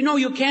field. You say, no,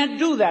 you can't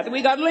do that.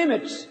 We got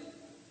limits.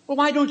 Well,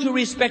 why don't you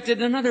respect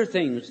it in other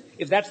things?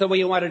 If that's the way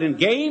you want it in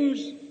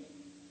games,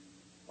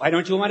 why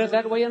don't you want it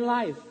that way in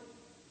life?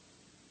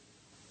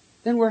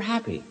 Then we're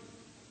happy.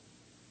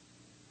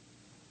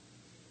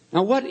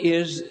 Now, what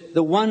is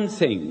the one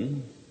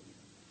thing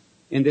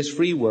in this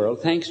free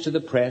world, thanks to the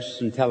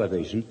press and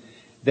television,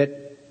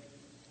 that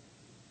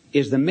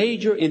is the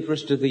major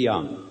interest of the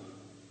young?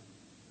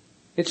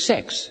 It's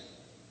sex.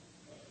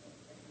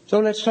 So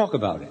let's talk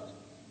about it.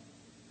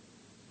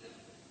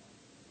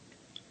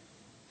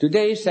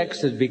 Today,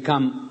 sex has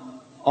become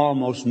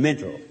almost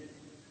mental.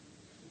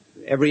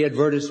 Every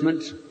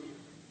advertisement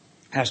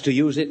has to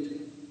use it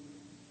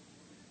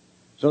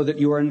so that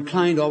you are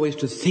inclined always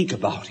to think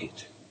about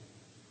it.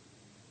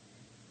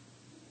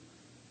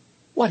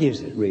 What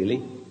is it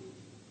really?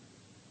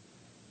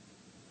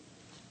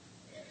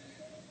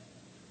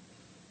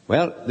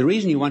 Well, the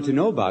reason you want to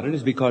know about it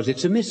is because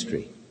it's a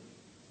mystery.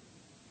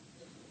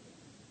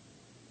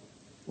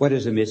 What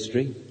is a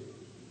mystery?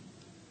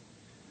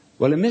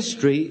 Well, a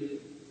mystery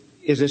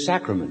is a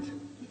sacrament.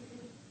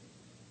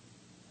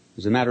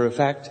 As a matter of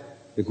fact,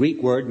 the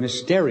Greek word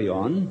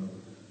mysterion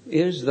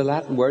is the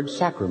Latin word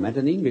sacrament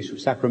and the English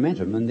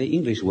sacramentum and the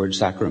English word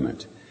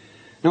sacrament.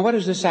 Now, what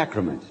is a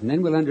sacrament? And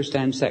then we'll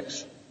understand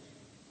sex.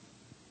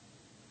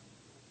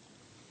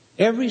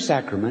 Every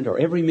sacrament or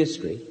every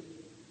mystery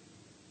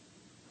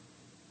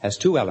has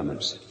two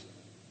elements.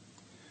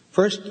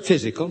 First,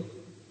 physical.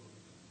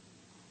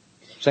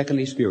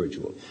 Secondly,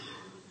 spiritual.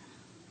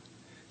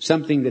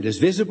 Something that is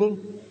visible,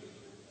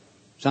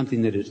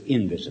 something that is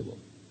invisible.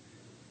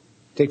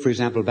 Take, for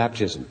example,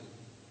 baptism.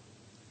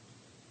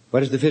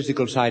 What is the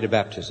physical side of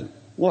baptism?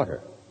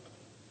 Water.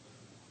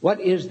 What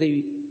is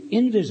the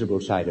invisible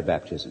side of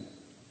baptism?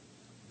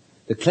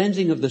 The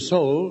cleansing of the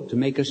soul to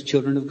make us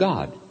children of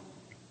God.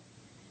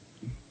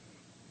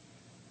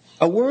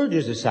 A word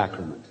is a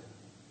sacrament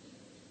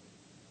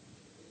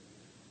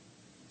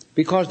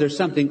because there's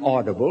something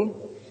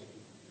audible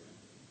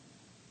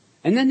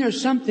And then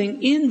there's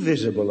something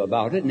invisible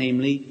about it,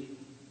 namely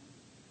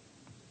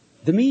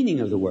the meaning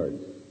of the word.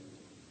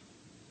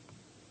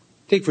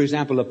 Take, for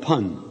example, a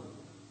pun.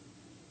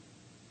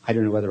 I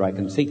don't know whether I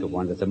can think of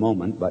one at the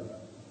moment,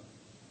 but...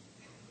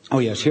 Oh,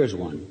 yes, here's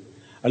one.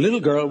 A little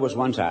girl was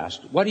once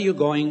asked, "What are you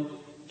going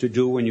to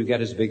do when you get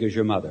as big as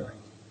your mother?"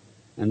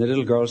 And the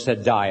little girl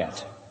said,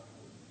 "Diet."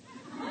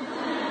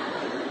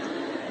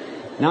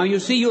 Now, you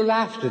see, you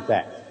laughed at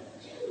that.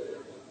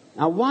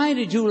 Now, why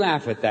did you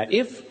laugh at that?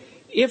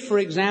 If, for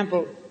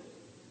example,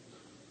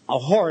 a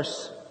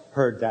horse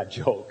heard that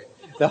joke,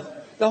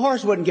 the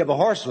horse wouldn't give a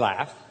horse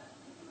laugh.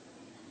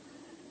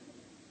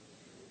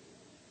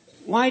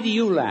 Why do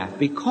you laugh?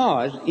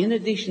 Because in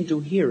addition to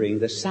hearing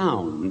the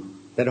sound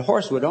that a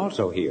horse would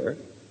also hear,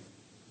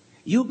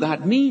 you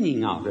got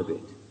meaning out of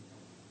it.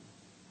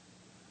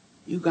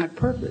 You got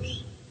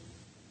purpose.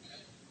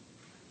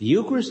 The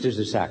Eucharist is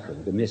a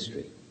sacrament, a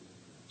mystery.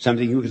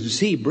 Something you can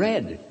see,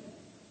 bread.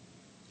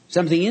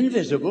 Something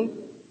invisible,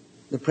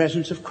 the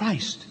presence of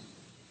Christ.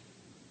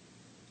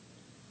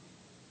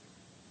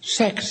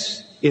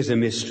 Sex is a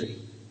mystery.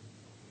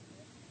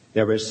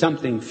 There is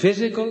something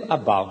physical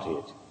about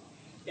it.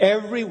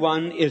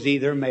 Everyone is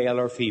either male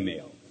or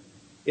female.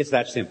 It's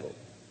that simple.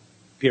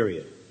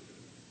 Period.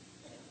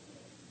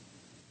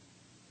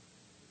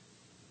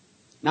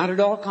 Not at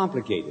all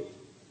complicated.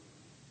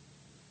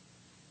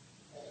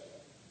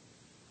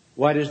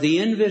 What is the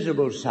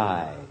invisible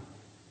side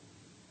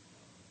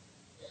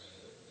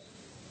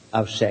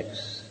of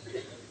sex?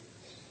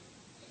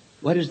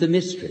 What is the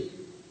mystery?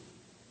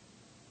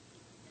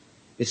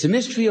 It's the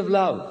mystery of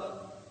love.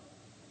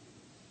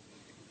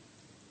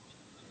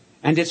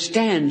 And it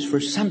stands for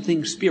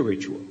something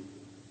spiritual.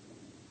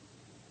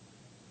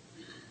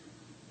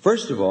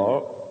 First of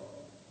all,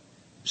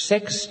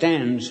 sex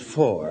stands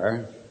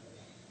for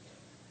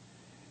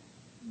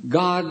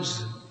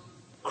God's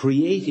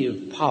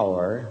creative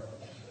power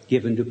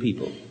given to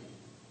people.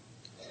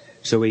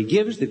 So He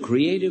gives the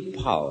creative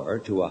power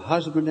to a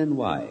husband and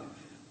wife.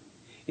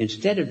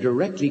 Instead of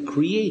directly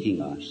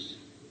creating us,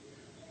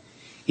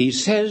 He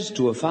says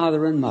to a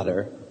father and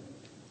mother,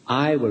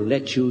 "I will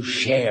let you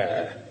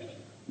share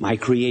my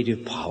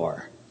creative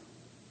power.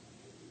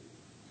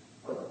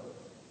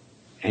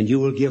 And you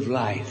will give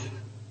life."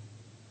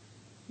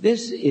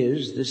 This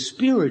is the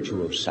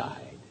spiritual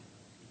side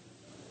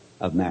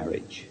of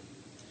marriage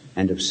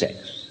and of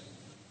sex.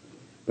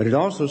 But it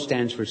also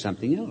stands for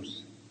something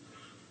else.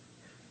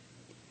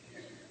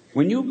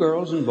 When you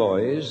girls and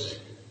boys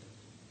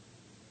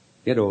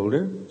get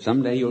older,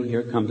 someday you'll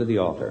hear come to the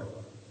altar.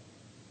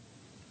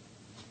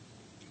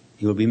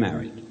 You'll be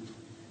married.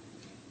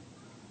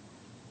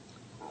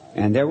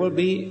 And there will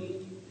be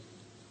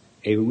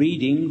a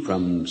reading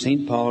from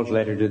St. Paul's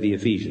letter to the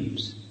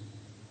Ephesians.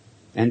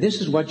 And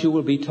this is what you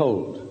will be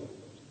told.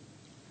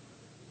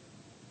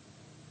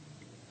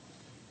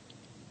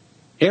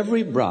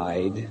 Every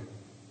bride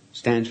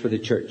stands for the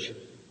church.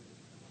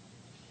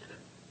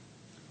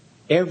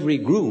 Every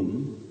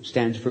groom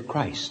stands for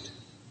Christ.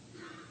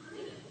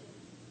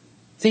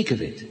 Think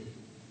of it.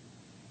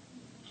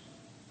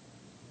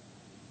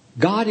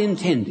 God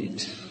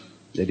intended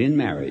that in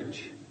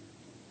marriage,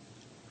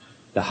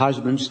 the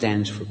husband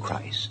stands for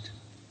Christ.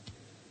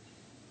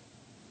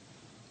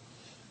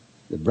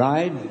 The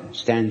bride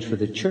stands for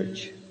the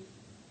church.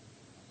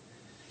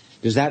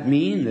 Does that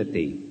mean that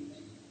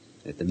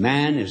the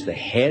man is the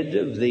head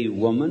of the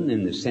woman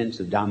in the sense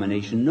of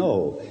domination?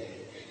 No.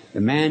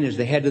 The man is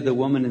the head of the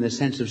woman in the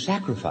sense of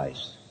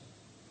sacrifice.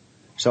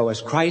 So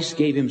as Christ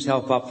gave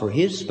Himself up for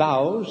His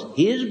spouse,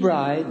 His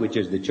bride, which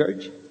is the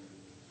church,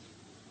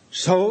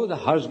 so the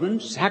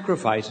husband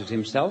sacrifices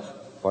himself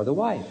for the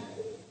wife.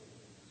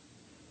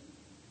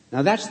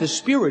 Now that's the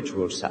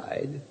spiritual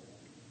side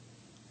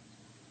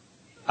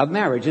of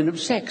marriage and of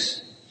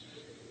sex.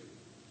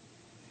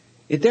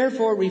 It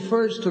therefore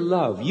refers to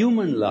love,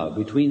 human love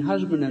between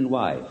husband and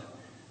wife,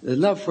 the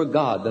love for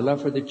God, the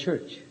love for the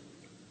church.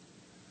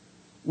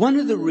 One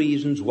of the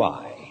reasons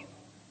why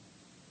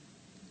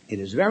it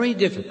is very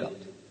difficult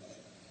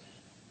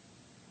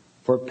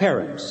for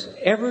parents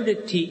ever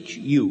to teach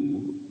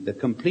you the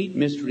complete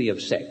mystery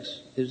of sex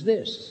is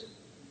this.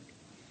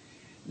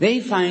 They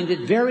find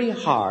it very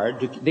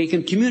hard they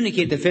can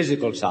communicate the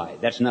physical side,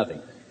 that's nothing.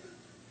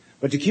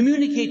 But to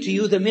communicate to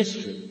you the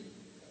mystery,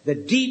 the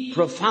deep,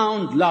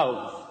 profound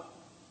love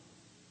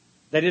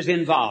that is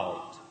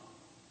involved,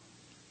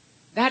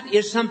 that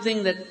is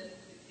something that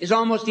is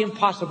almost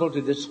impossible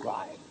to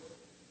describe.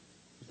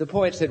 The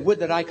poet said, "Would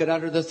that I could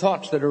utter the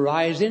thoughts that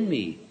arise in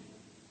me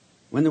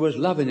when there was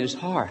love in his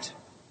heart."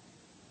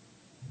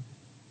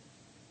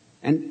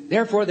 And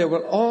therefore there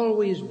will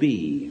always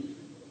be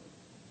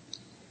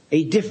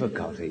a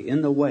difficulty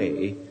in the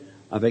way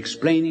of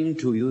explaining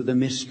to you the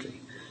mystery.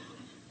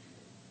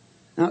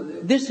 Now,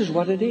 this is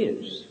what it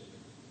is.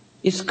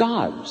 It's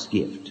God's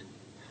gift,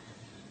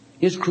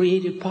 His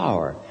creative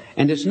power,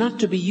 and it's not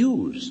to be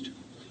used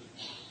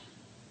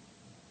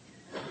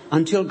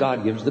until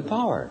God gives the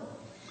power.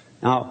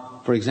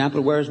 Now, for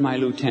example, where's my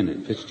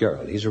Lieutenant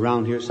Fitzgerald? He's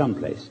around here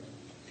someplace.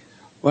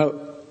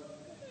 Well,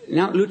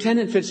 Now,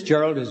 Lieutenant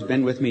Fitzgerald has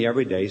been with me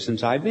every day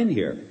since I've been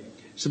here.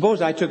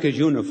 Suppose I took his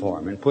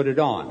uniform and put it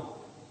on.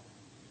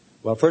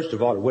 Well, first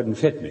of all, it wouldn't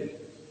fit me.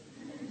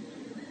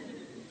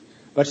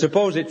 But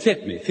suppose it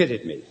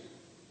fitted me.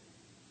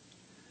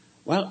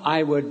 Well,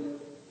 I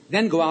would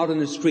then go out on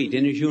the street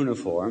in his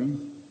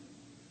uniform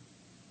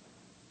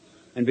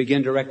and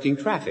begin directing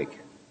traffic.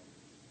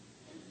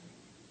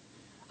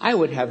 I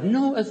would have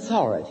no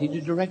authority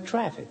to direct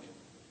traffic,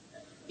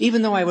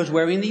 even though I was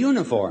wearing the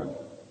uniform.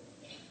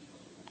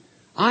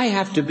 I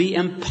have to be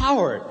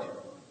empowered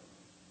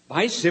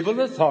by civil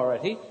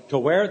authority to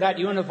wear that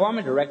uniform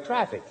and direct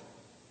traffic.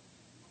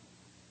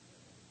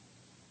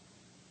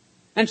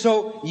 And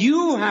so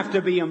you have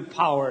to be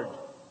empowered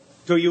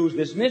to use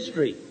this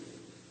mystery.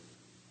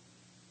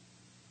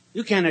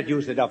 You cannot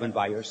use it up and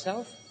by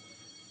yourself.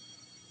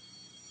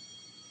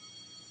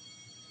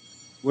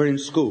 We're in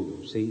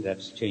school, see,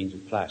 that's change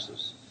of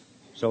classes.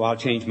 So I'll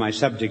change my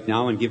subject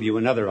now and give you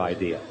another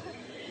idea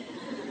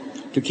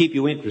to keep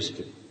you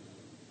interested.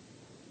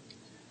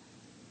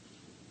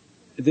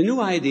 The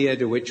new idea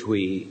to which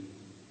we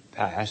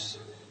pass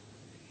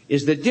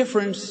is the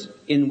difference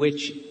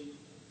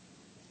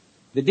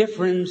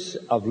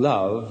of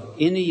love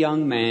in a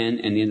young man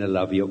and in a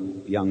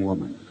young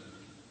woman.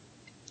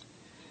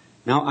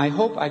 Now, I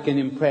hope I can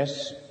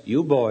impress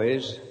you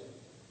boys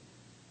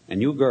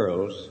and you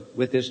girls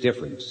with this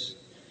difference.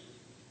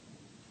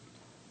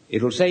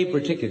 It'll say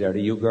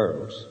particularly you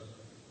girls.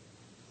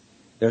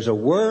 There's a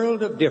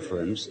world of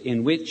difference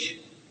in which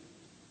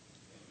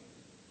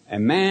a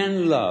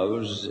man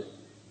loves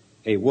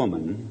a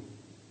woman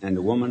and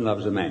a woman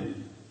loves a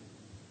man.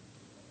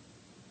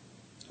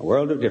 A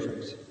world of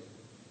difference.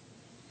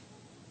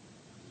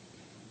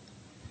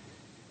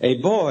 A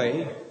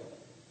boy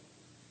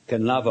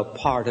can love a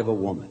part of a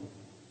woman.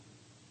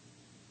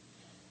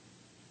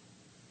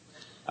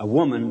 A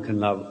woman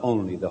can love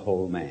only the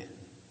whole man.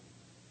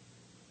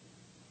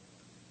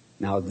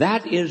 Now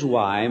that is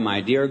why,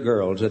 my dear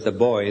girls, that the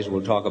boys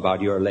will talk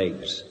about your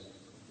legs.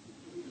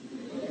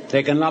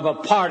 They can love a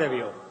part of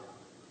you.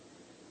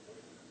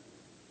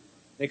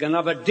 They can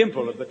love a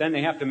dimple, but then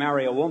they have to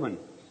marry a woman.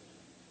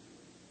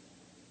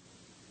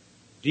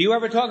 Do you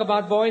ever talk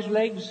about boys'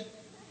 legs?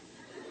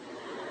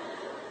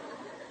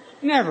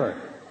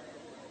 Never.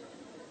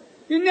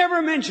 You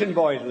never mention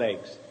boys'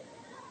 legs.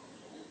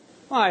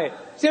 Why?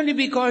 Simply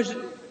because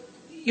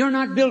you're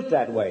not built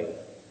that way.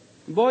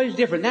 Boys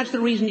different. That's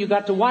the reason you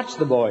got to watch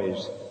the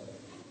boys.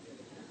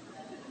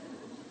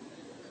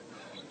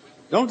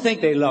 Don't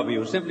think they love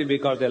you simply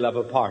because they love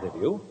a part of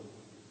you.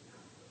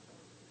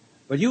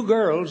 But you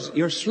girls,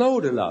 you're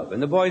slow to love.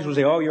 And the boys will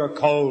say, oh, you're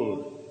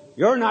cold.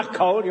 You're not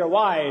cold, you're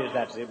wise.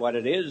 That's what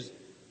it is.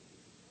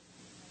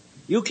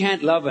 You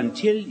can't love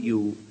until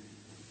you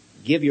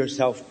give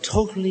yourself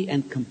totally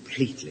and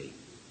completely.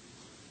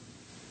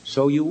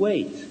 So you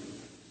wait.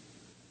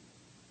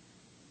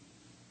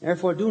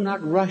 Therefore, do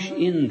not rush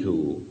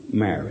into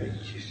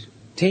marriage.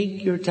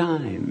 Take your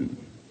time.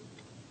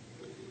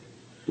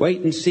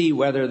 Wait and see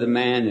whether the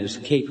man is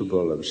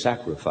capable of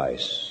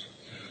sacrifice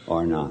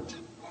or not.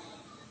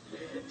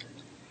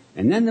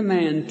 And then the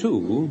man,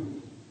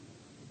 too,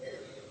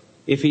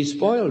 if he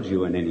spoils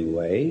you in any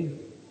way,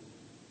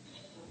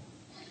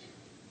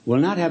 will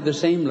not have the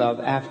same love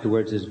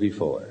afterwards as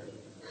before.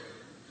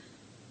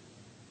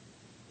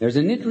 There's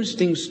an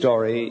interesting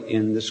story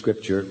in the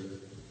Scripture,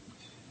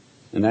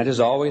 and that is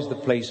always the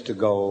place to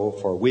go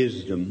for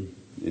wisdom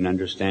in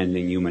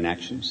understanding human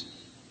actions.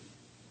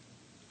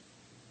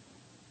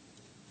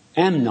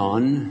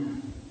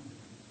 Amnon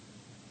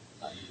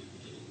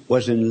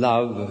was in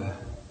love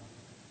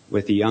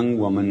with a young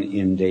woman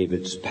in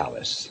David's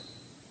palace,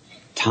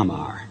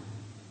 Tamar.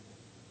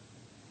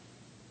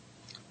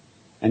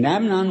 And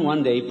Amnon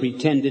one day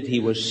pretended he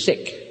was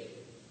sick.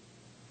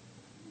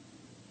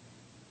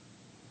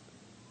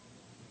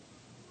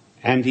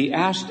 And he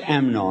asked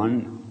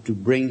Amnon to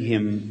bring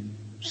him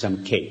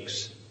some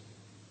cakes.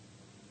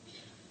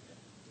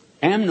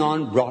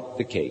 Amnon brought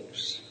the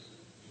cakes.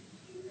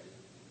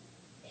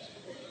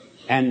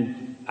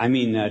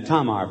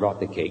 Tamar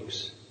brought the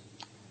cakes.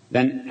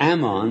 Then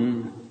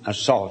Ammon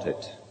assaulted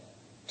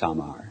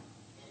Tamar.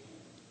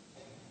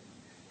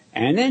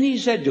 And then he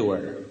said to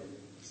her,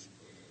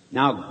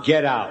 now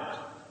get out.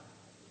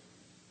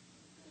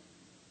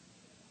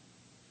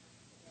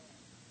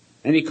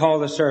 Then he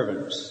called the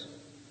servants.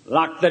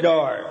 Lock the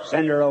door.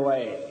 Send her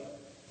away.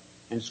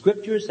 And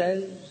Scripture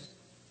says,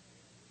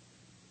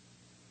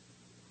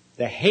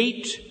 the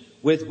hate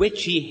with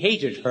which he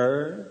hated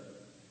her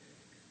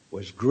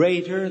was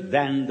greater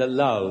than the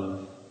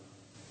love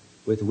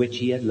with which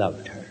he had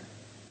loved her.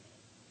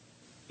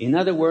 In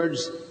other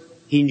words,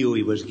 he knew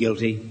he was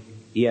guilty.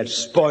 He had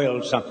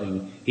spoiled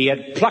something. He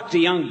had plucked a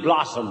young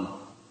blossom.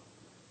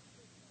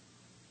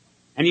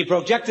 And he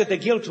projected the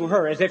guilt to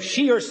her as if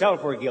she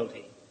herself were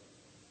guilty.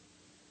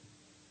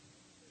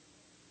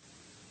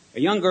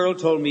 A young girl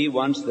told me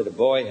once that a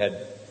boy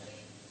had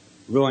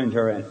ruined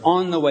her, and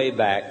on the way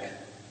back,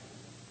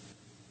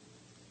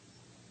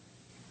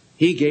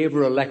 he gave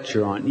her a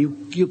lecture on,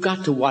 you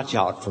got to watch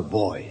out for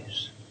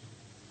boys.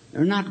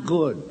 They're not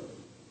good.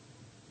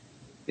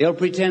 They'll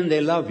pretend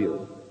they love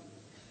you.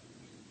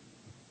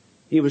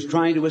 He was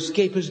trying to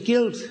escape his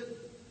guilt.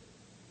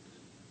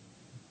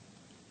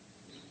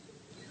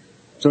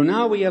 So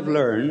now we have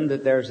learned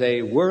that there's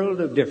a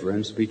world of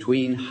difference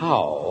between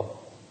how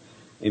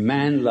a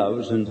man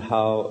loves and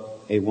how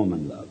a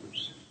woman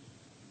loves.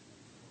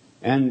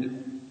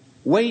 And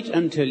wait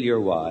until you're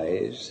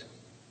wise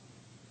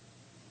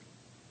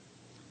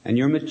and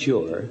you're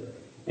mature.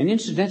 And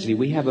incidentally,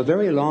 we have a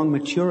very long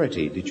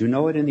maturity. Did you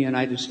know it in the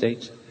United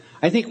States?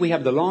 I think we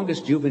have the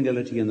longest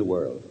juvenility in the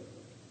world.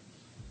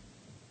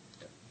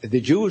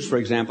 The Jews, for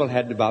example,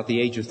 had about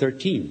the age of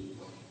 13.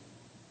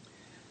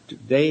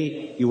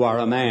 Today, you are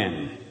a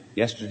man.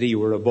 Yesterday, you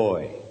were a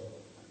boy.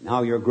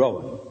 Now you're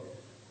growing.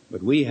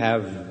 But we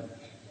have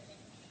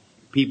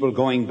people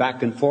going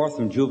back and forth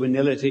from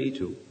juvenility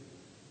to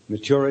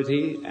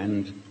maturity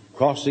and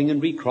crossing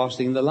and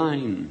recrossing the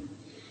line.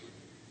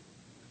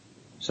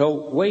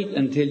 So wait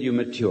until you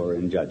mature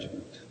in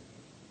judgment.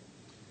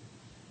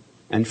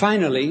 And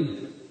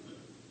finally,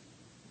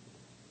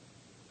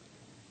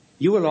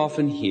 you will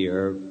often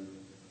hear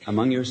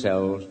among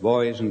yourselves,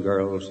 boys and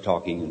girls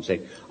talking and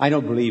say, I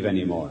don't believe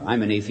anymore.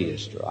 I'm an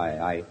atheist. Or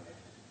I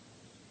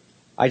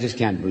just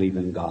can't believe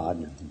in God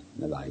and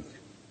the like.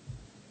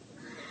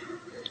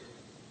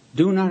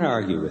 Do not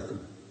argue with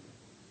them.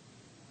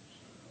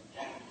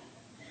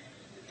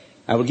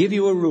 I will give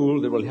you a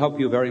rule that will help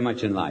you very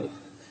much in life.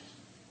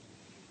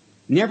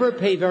 Never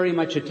pay very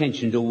much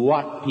attention to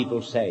what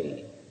people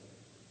say.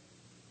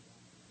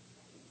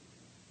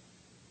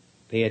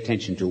 Pay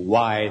attention to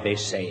why they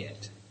say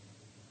it.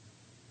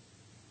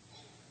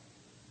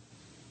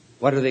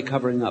 What are they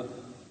covering up?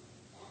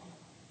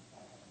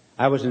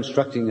 I was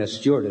instructing a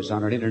stewardess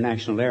on an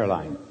international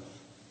airline.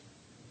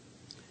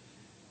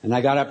 And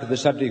I got up to the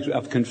subject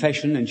of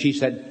confession, and she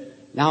said,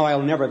 now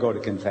I'll never go to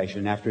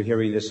confession after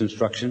hearing this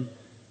instruction.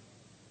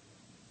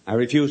 I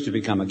refuse to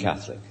become a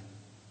Catholic.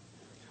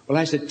 Well,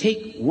 I said,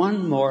 take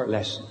one more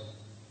lesson.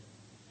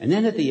 And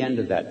then at the end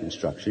of that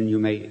instruction, you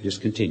may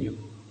discontinue.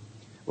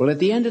 Well, at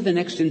the end of the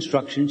next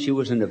instruction, she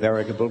was in a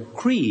veritable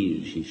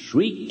creed. She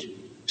shrieked,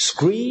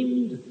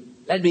 screamed,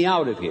 let me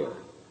out of here.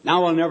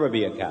 Now I'll never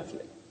be a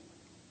Catholic.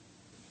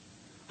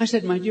 I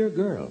said, my dear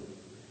girl,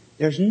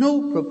 there's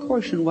no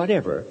proportion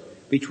whatever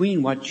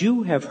between what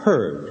you have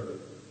heard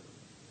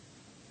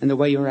and the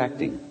way you're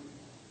acting.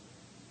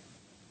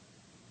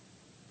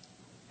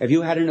 Have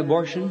you had an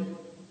abortion?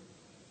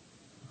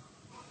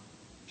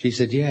 She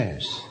said,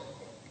 yes.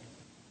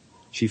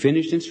 She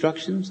finished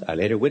instructions. I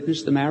later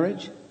witnessed the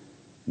marriage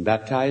and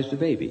baptized the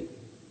baby.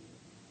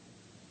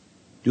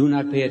 Do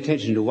not pay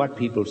attention to what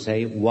people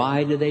say.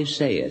 Why do they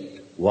say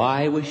it?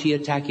 Why was she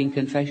attacking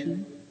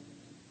confession?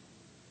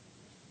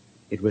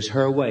 It was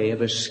her way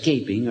of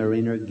escaping her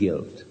inner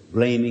guilt,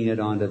 blaming it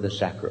onto the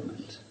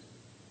sacrament.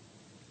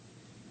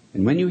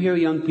 And when you hear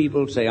young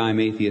people say, I'm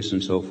atheist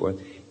and so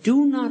forth,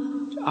 do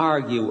not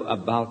argue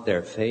about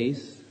their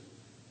faith.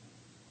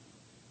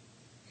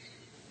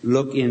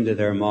 Look into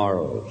their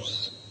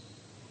morals.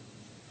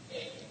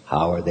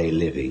 How are they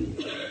living?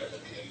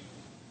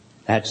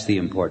 That's the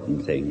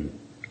important thing.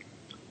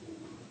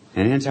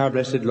 And hence our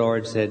blessed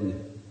Lord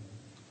said,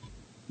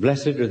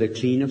 blessed are the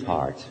clean of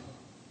heart,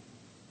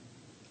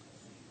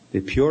 the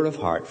pure of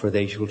heart, for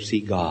they shall see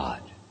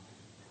God.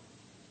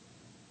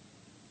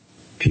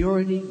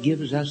 Purity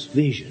gives us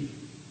vision.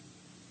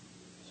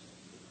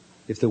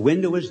 If the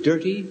window is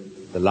dirty,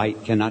 the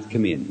light cannot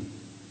come in.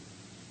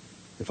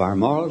 If our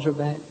morals are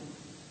bad,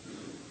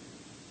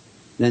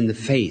 then the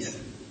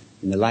faith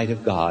in the light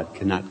of God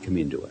cannot come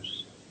into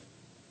us.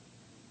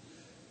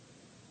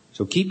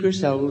 So keep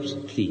yourselves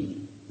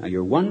clean. Now,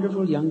 you're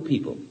wonderful young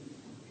people.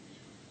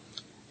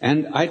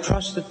 And I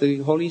trust that the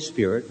Holy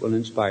Spirit will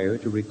inspire you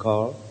to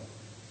recall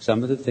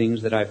some of the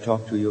things that I've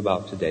talked to you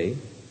about today.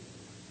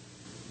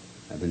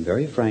 I've been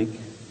very frank.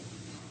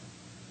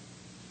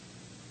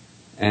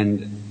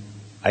 And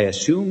I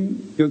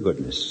assume your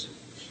goodness.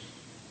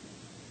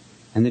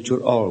 And that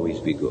you'll always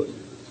be good.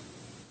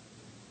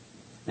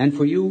 And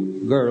for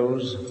you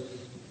girls,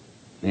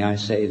 may I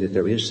say that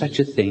there is such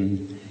a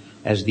thing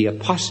as the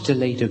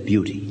apostolate of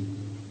beauty.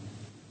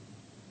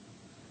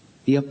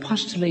 The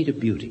apostolate of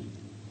beauty.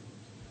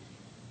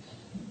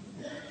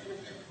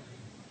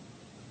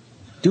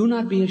 Do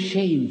not be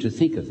ashamed to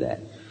think of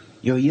that.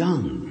 You're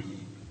young,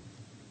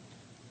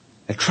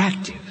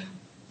 attractive,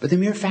 but the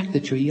mere fact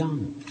that you're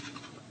young,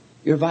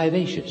 you're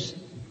vivacious.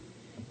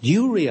 Do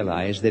you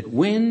realize that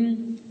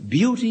when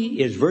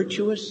beauty is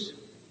virtuous,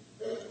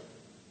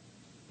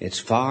 it's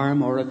far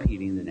more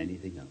appealing than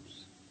anything else?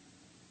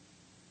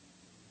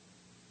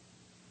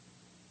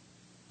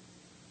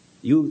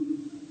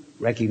 You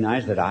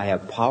recognize that I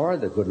have power.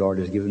 The good Lord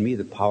has given me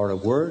the power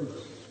of word.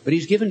 But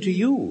He's given to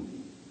you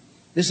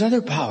this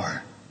other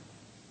power.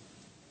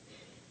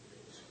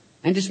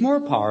 And it's more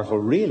powerful,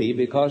 really,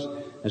 because,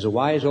 as a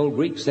wise old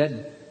Greek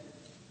said,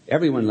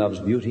 everyone loves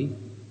beauty.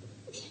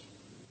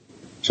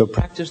 So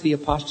practice the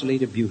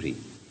apostolate of beauty.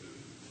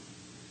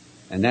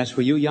 And that's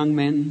for you young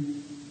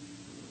men.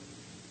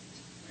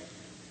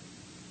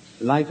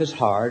 life is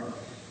hard.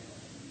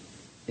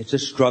 It's a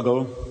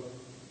struggle.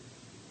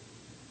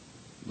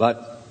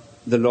 But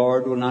the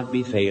Lord will not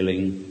be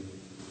failing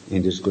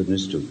in His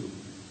goodness to you.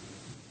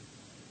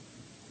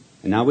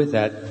 And now with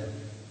that,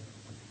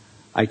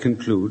 I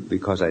conclude,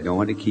 because I don't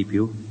want to keep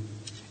you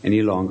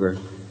any longer.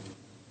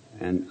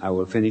 And I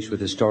will finish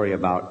with a story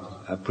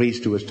about a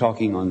priest who was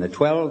talking on the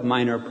 12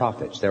 minor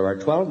prophets. There are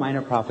 12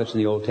 minor prophets in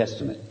the Old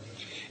Testament.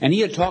 And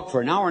he had talked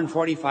for an hour and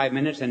 45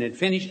 minutes and had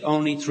finished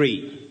only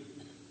 3.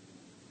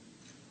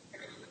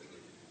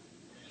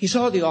 He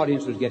saw the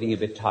audience was getting a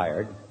bit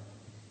tired.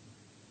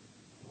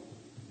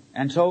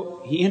 And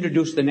so he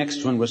introduced the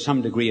next one with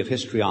some degree of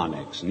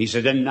histrionics. And he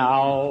said, and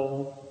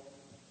now,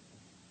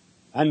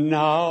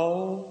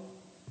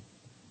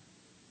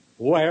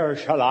 where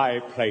shall I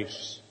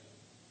place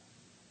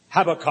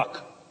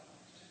Habakkuk?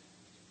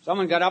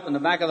 Someone got up in the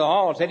back of the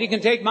hall and said, he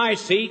can take my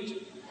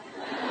seat.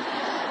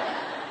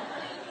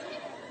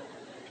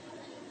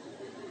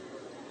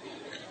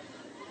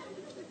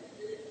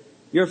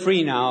 You're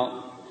free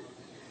now.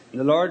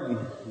 The Lord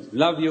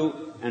love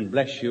you and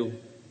bless you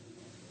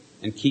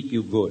and keep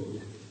you good,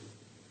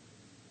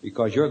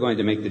 because you're going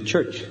to make the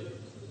church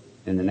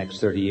in the next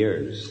 30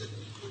 years.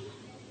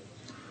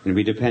 And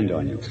we depend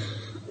on you.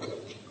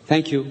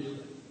 Thank you,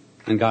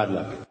 and God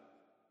love you.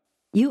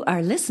 You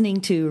are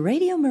listening to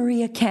Radio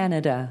Maria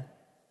Canada.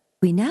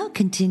 We now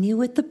continue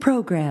with the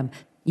program,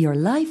 Your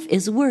Life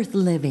is Worth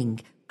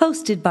Living,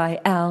 hosted by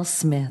Al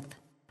Smith.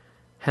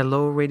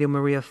 Hello, Radio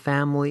Maria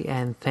family,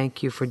 and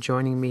thank you for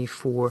joining me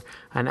for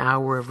an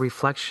hour of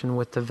reflection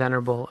with the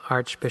Venerable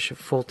Archbishop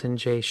Fulton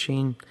J.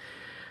 Sheen.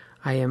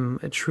 I am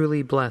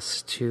truly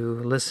blessed to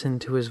listen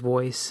to his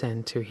voice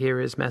and to hear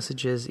his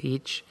messages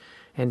each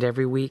and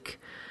every week.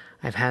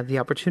 I've had the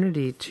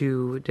opportunity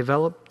to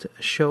develop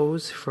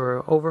shows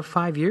for over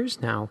 5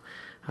 years now,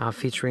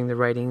 featuring the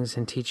writings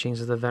and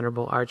teachings of the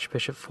Venerable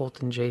Archbishop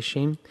Fulton J.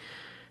 Sheen.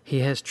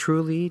 He has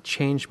truly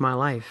changed my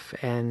life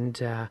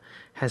and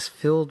has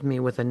filled me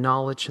with a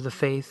knowledge of the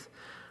faith,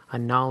 a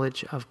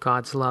knowledge of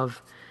God's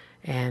love,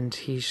 and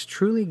he's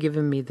truly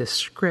given me the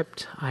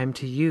script I'm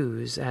to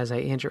use as I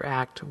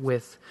interact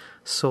with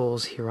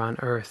souls here on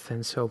earth.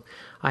 And so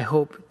I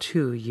hope,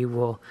 too, you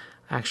will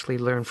actually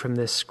learn from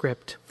this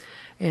script.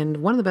 And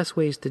one of the best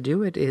ways to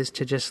do it is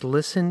to just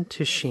listen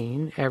to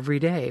Sheen every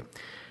day.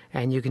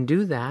 And you can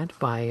do that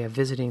by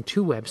visiting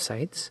 2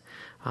 websites.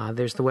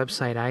 There's the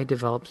website I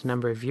developed a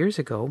number of years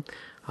ago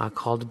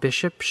called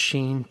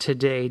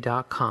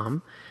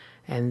bishopsheentoday.com.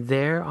 And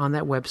there on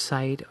that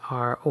website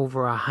are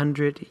over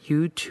 100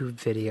 YouTube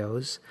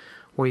videos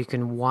where you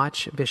can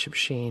watch Bishop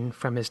Sheen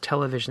from his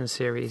television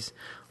series,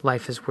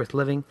 Life is Worth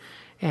Living,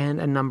 and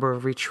a number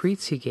of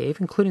retreats he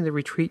gave, including the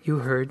retreat you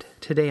heard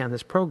today on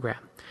this program.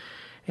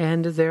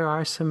 And there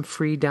are some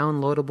free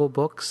downloadable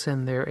books,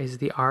 and there is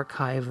the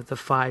archive of the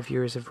 5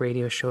 years of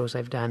radio shows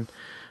I've done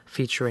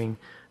featuring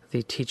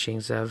the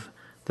teachings of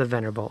the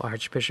Venerable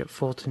Archbishop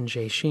Fulton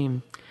J.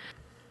 Sheen.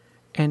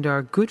 And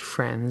our good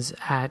friends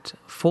at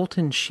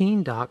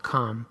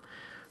FultonSheen.com,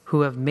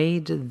 who have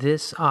made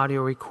this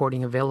audio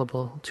recording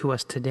available to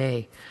us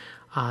today,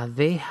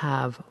 they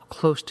have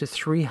close to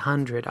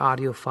 300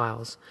 audio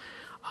files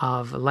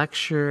of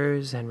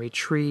lectures and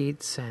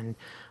retreats and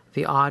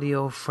the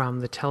audio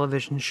from the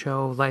television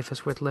show Life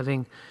is Worth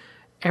Living.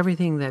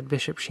 Everything that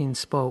Bishop Sheen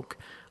spoke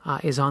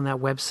is on that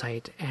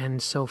website.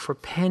 And so for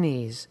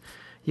pennies,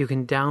 you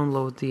can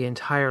download the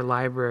entire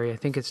library. I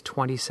think it's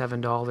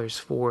 $27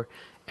 for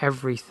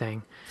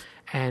everything.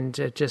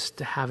 And just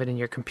to have it in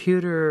your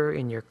computer,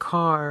 in your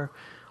car,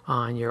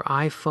 on your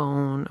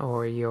iPhone,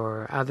 or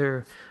your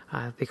other,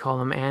 they call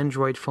them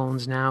Android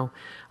phones now.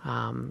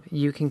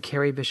 You can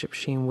carry Bishop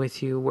Sheen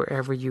with you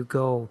wherever you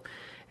go.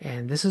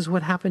 And this is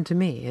what happened to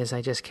me, is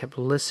I just kept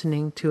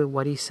listening to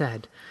what he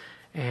said.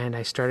 And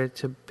I started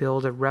to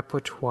build a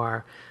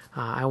repertoire.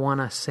 I want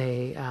to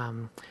say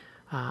an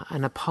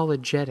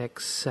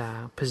apologetics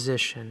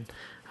position,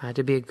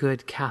 to be a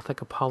good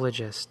Catholic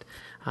apologist.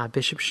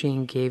 Bishop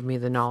Sheen gave me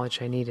the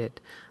knowledge I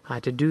needed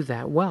to do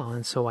that well,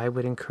 and so I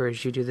would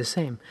encourage you to do the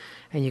same.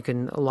 And you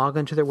can log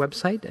onto their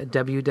website at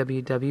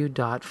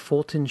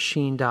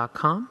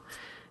www.fultonsheen.com,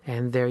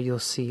 and there you'll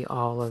see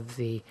all of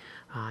the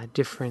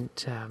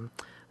different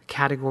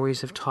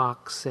categories of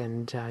talks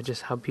and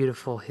just how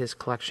beautiful his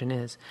collection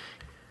is.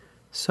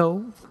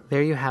 So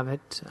there you have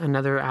it.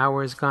 Another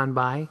hour has gone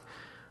by.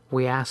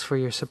 We ask for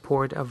your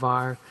support of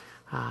our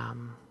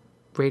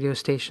radio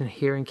station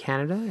here in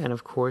Canada, and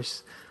of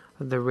course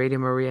the Radio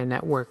Maria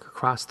network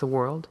across the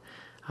world.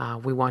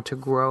 We want to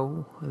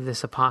grow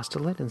this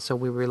apostolate, and so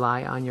we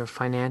rely on your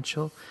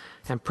financial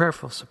and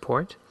prayerful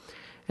support.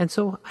 And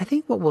so I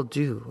think what we'll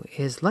do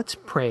is let's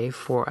pray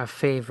for a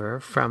favor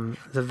from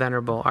the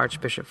Venerable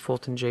Archbishop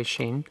Fulton J.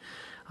 Sheen.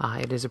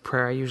 It is a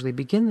prayer I usually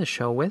begin the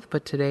show with,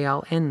 but today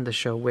I'll end the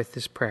show with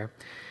this prayer.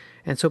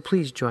 And so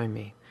please join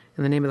me.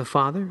 In the name of the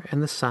Father,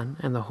 and the Son,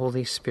 and the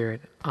Holy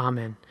Spirit.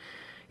 Amen.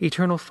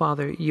 Eternal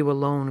Father, you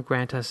alone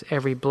grant us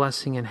every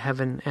blessing in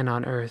heaven and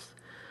on earth,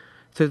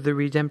 through the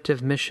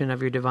redemptive mission of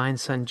your divine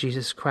Son,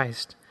 Jesus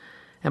Christ.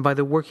 and by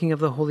the working of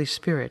the Holy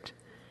Spirit,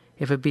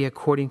 if it be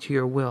according to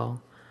your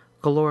will,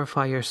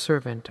 glorify your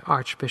servant,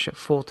 Archbishop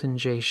Fulton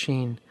J.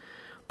 Sheen,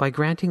 by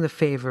granting the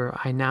favor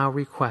I now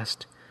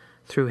request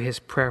through his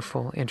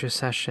prayerful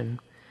intercession.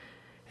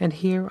 And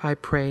here I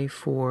pray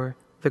for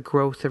the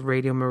growth of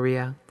Radio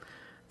Maria,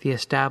 the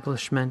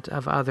establishment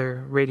of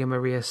other Radio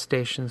Maria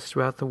stations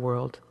throughout the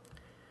world,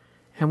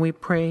 and we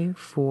pray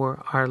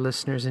for our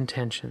listeners'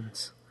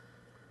 intentions.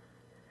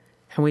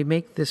 And we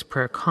make this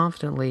prayer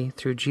confidently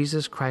through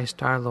Jesus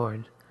Christ our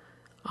Lord.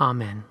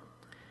 Amen.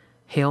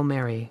 Hail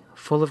Mary,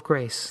 full of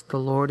grace, the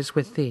Lord is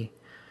with thee.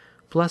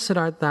 Blessed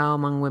art thou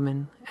among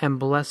women, and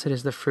blessed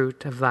is the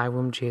fruit of thy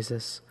womb,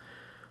 Jesus.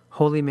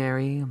 Holy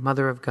Mary,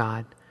 Mother of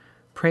God,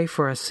 pray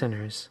for us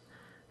sinners,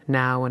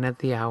 now and at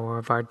the hour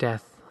of our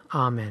death.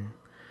 Amen.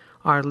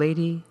 Our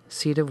Lady,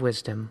 Seat of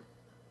Wisdom,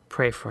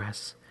 pray for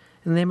us.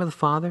 In the name of the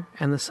Father,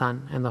 and the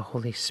Son, and the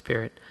Holy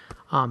Spirit.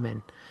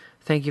 Amen.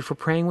 Thank you for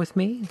praying with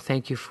me.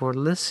 Thank you for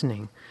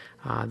listening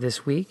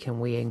this week,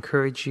 and we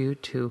encourage you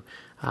to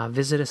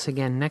visit us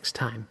again next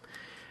time.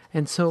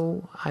 And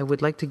so I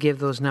would like to give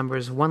those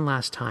numbers one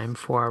last time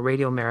for our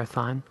radio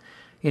marathon.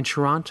 In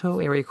Toronto,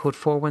 area code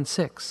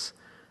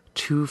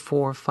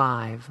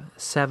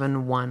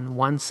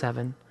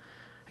 416-245-7117.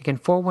 Again,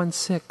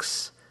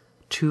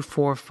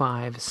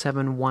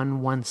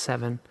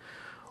 416-245-7117.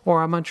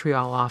 Or our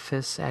Montreal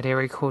office at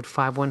area code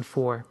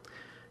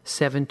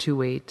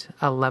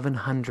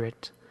 514-728-1100.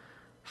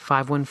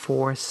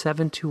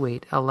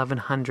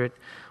 514-728-1100.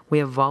 We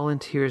have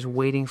volunteers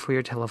waiting for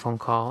your telephone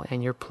call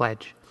and your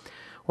pledge.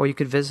 Or you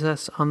could visit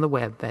us on the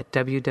web at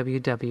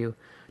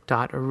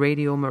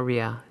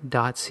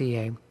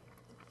www.radiomaria.ca.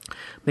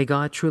 May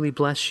God truly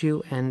bless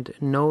you, and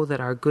know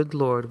that our good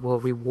Lord will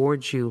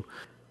reward you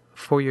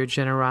for your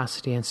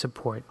generosity and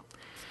support.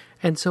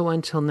 And so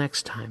until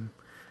next time,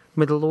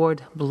 may the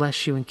Lord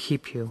bless you and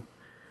keep you.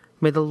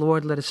 May the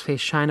Lord let his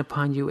face shine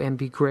upon you and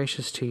be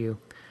gracious to you.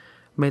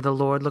 May the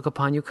Lord look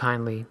upon you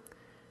kindly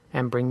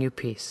and bring you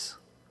peace.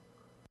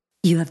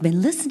 You have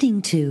been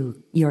listening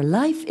to Your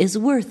Life is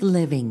Worth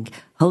Living,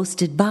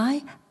 hosted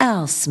by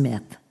Al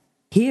Smith,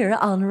 here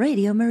on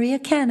Radio Maria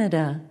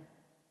Canada.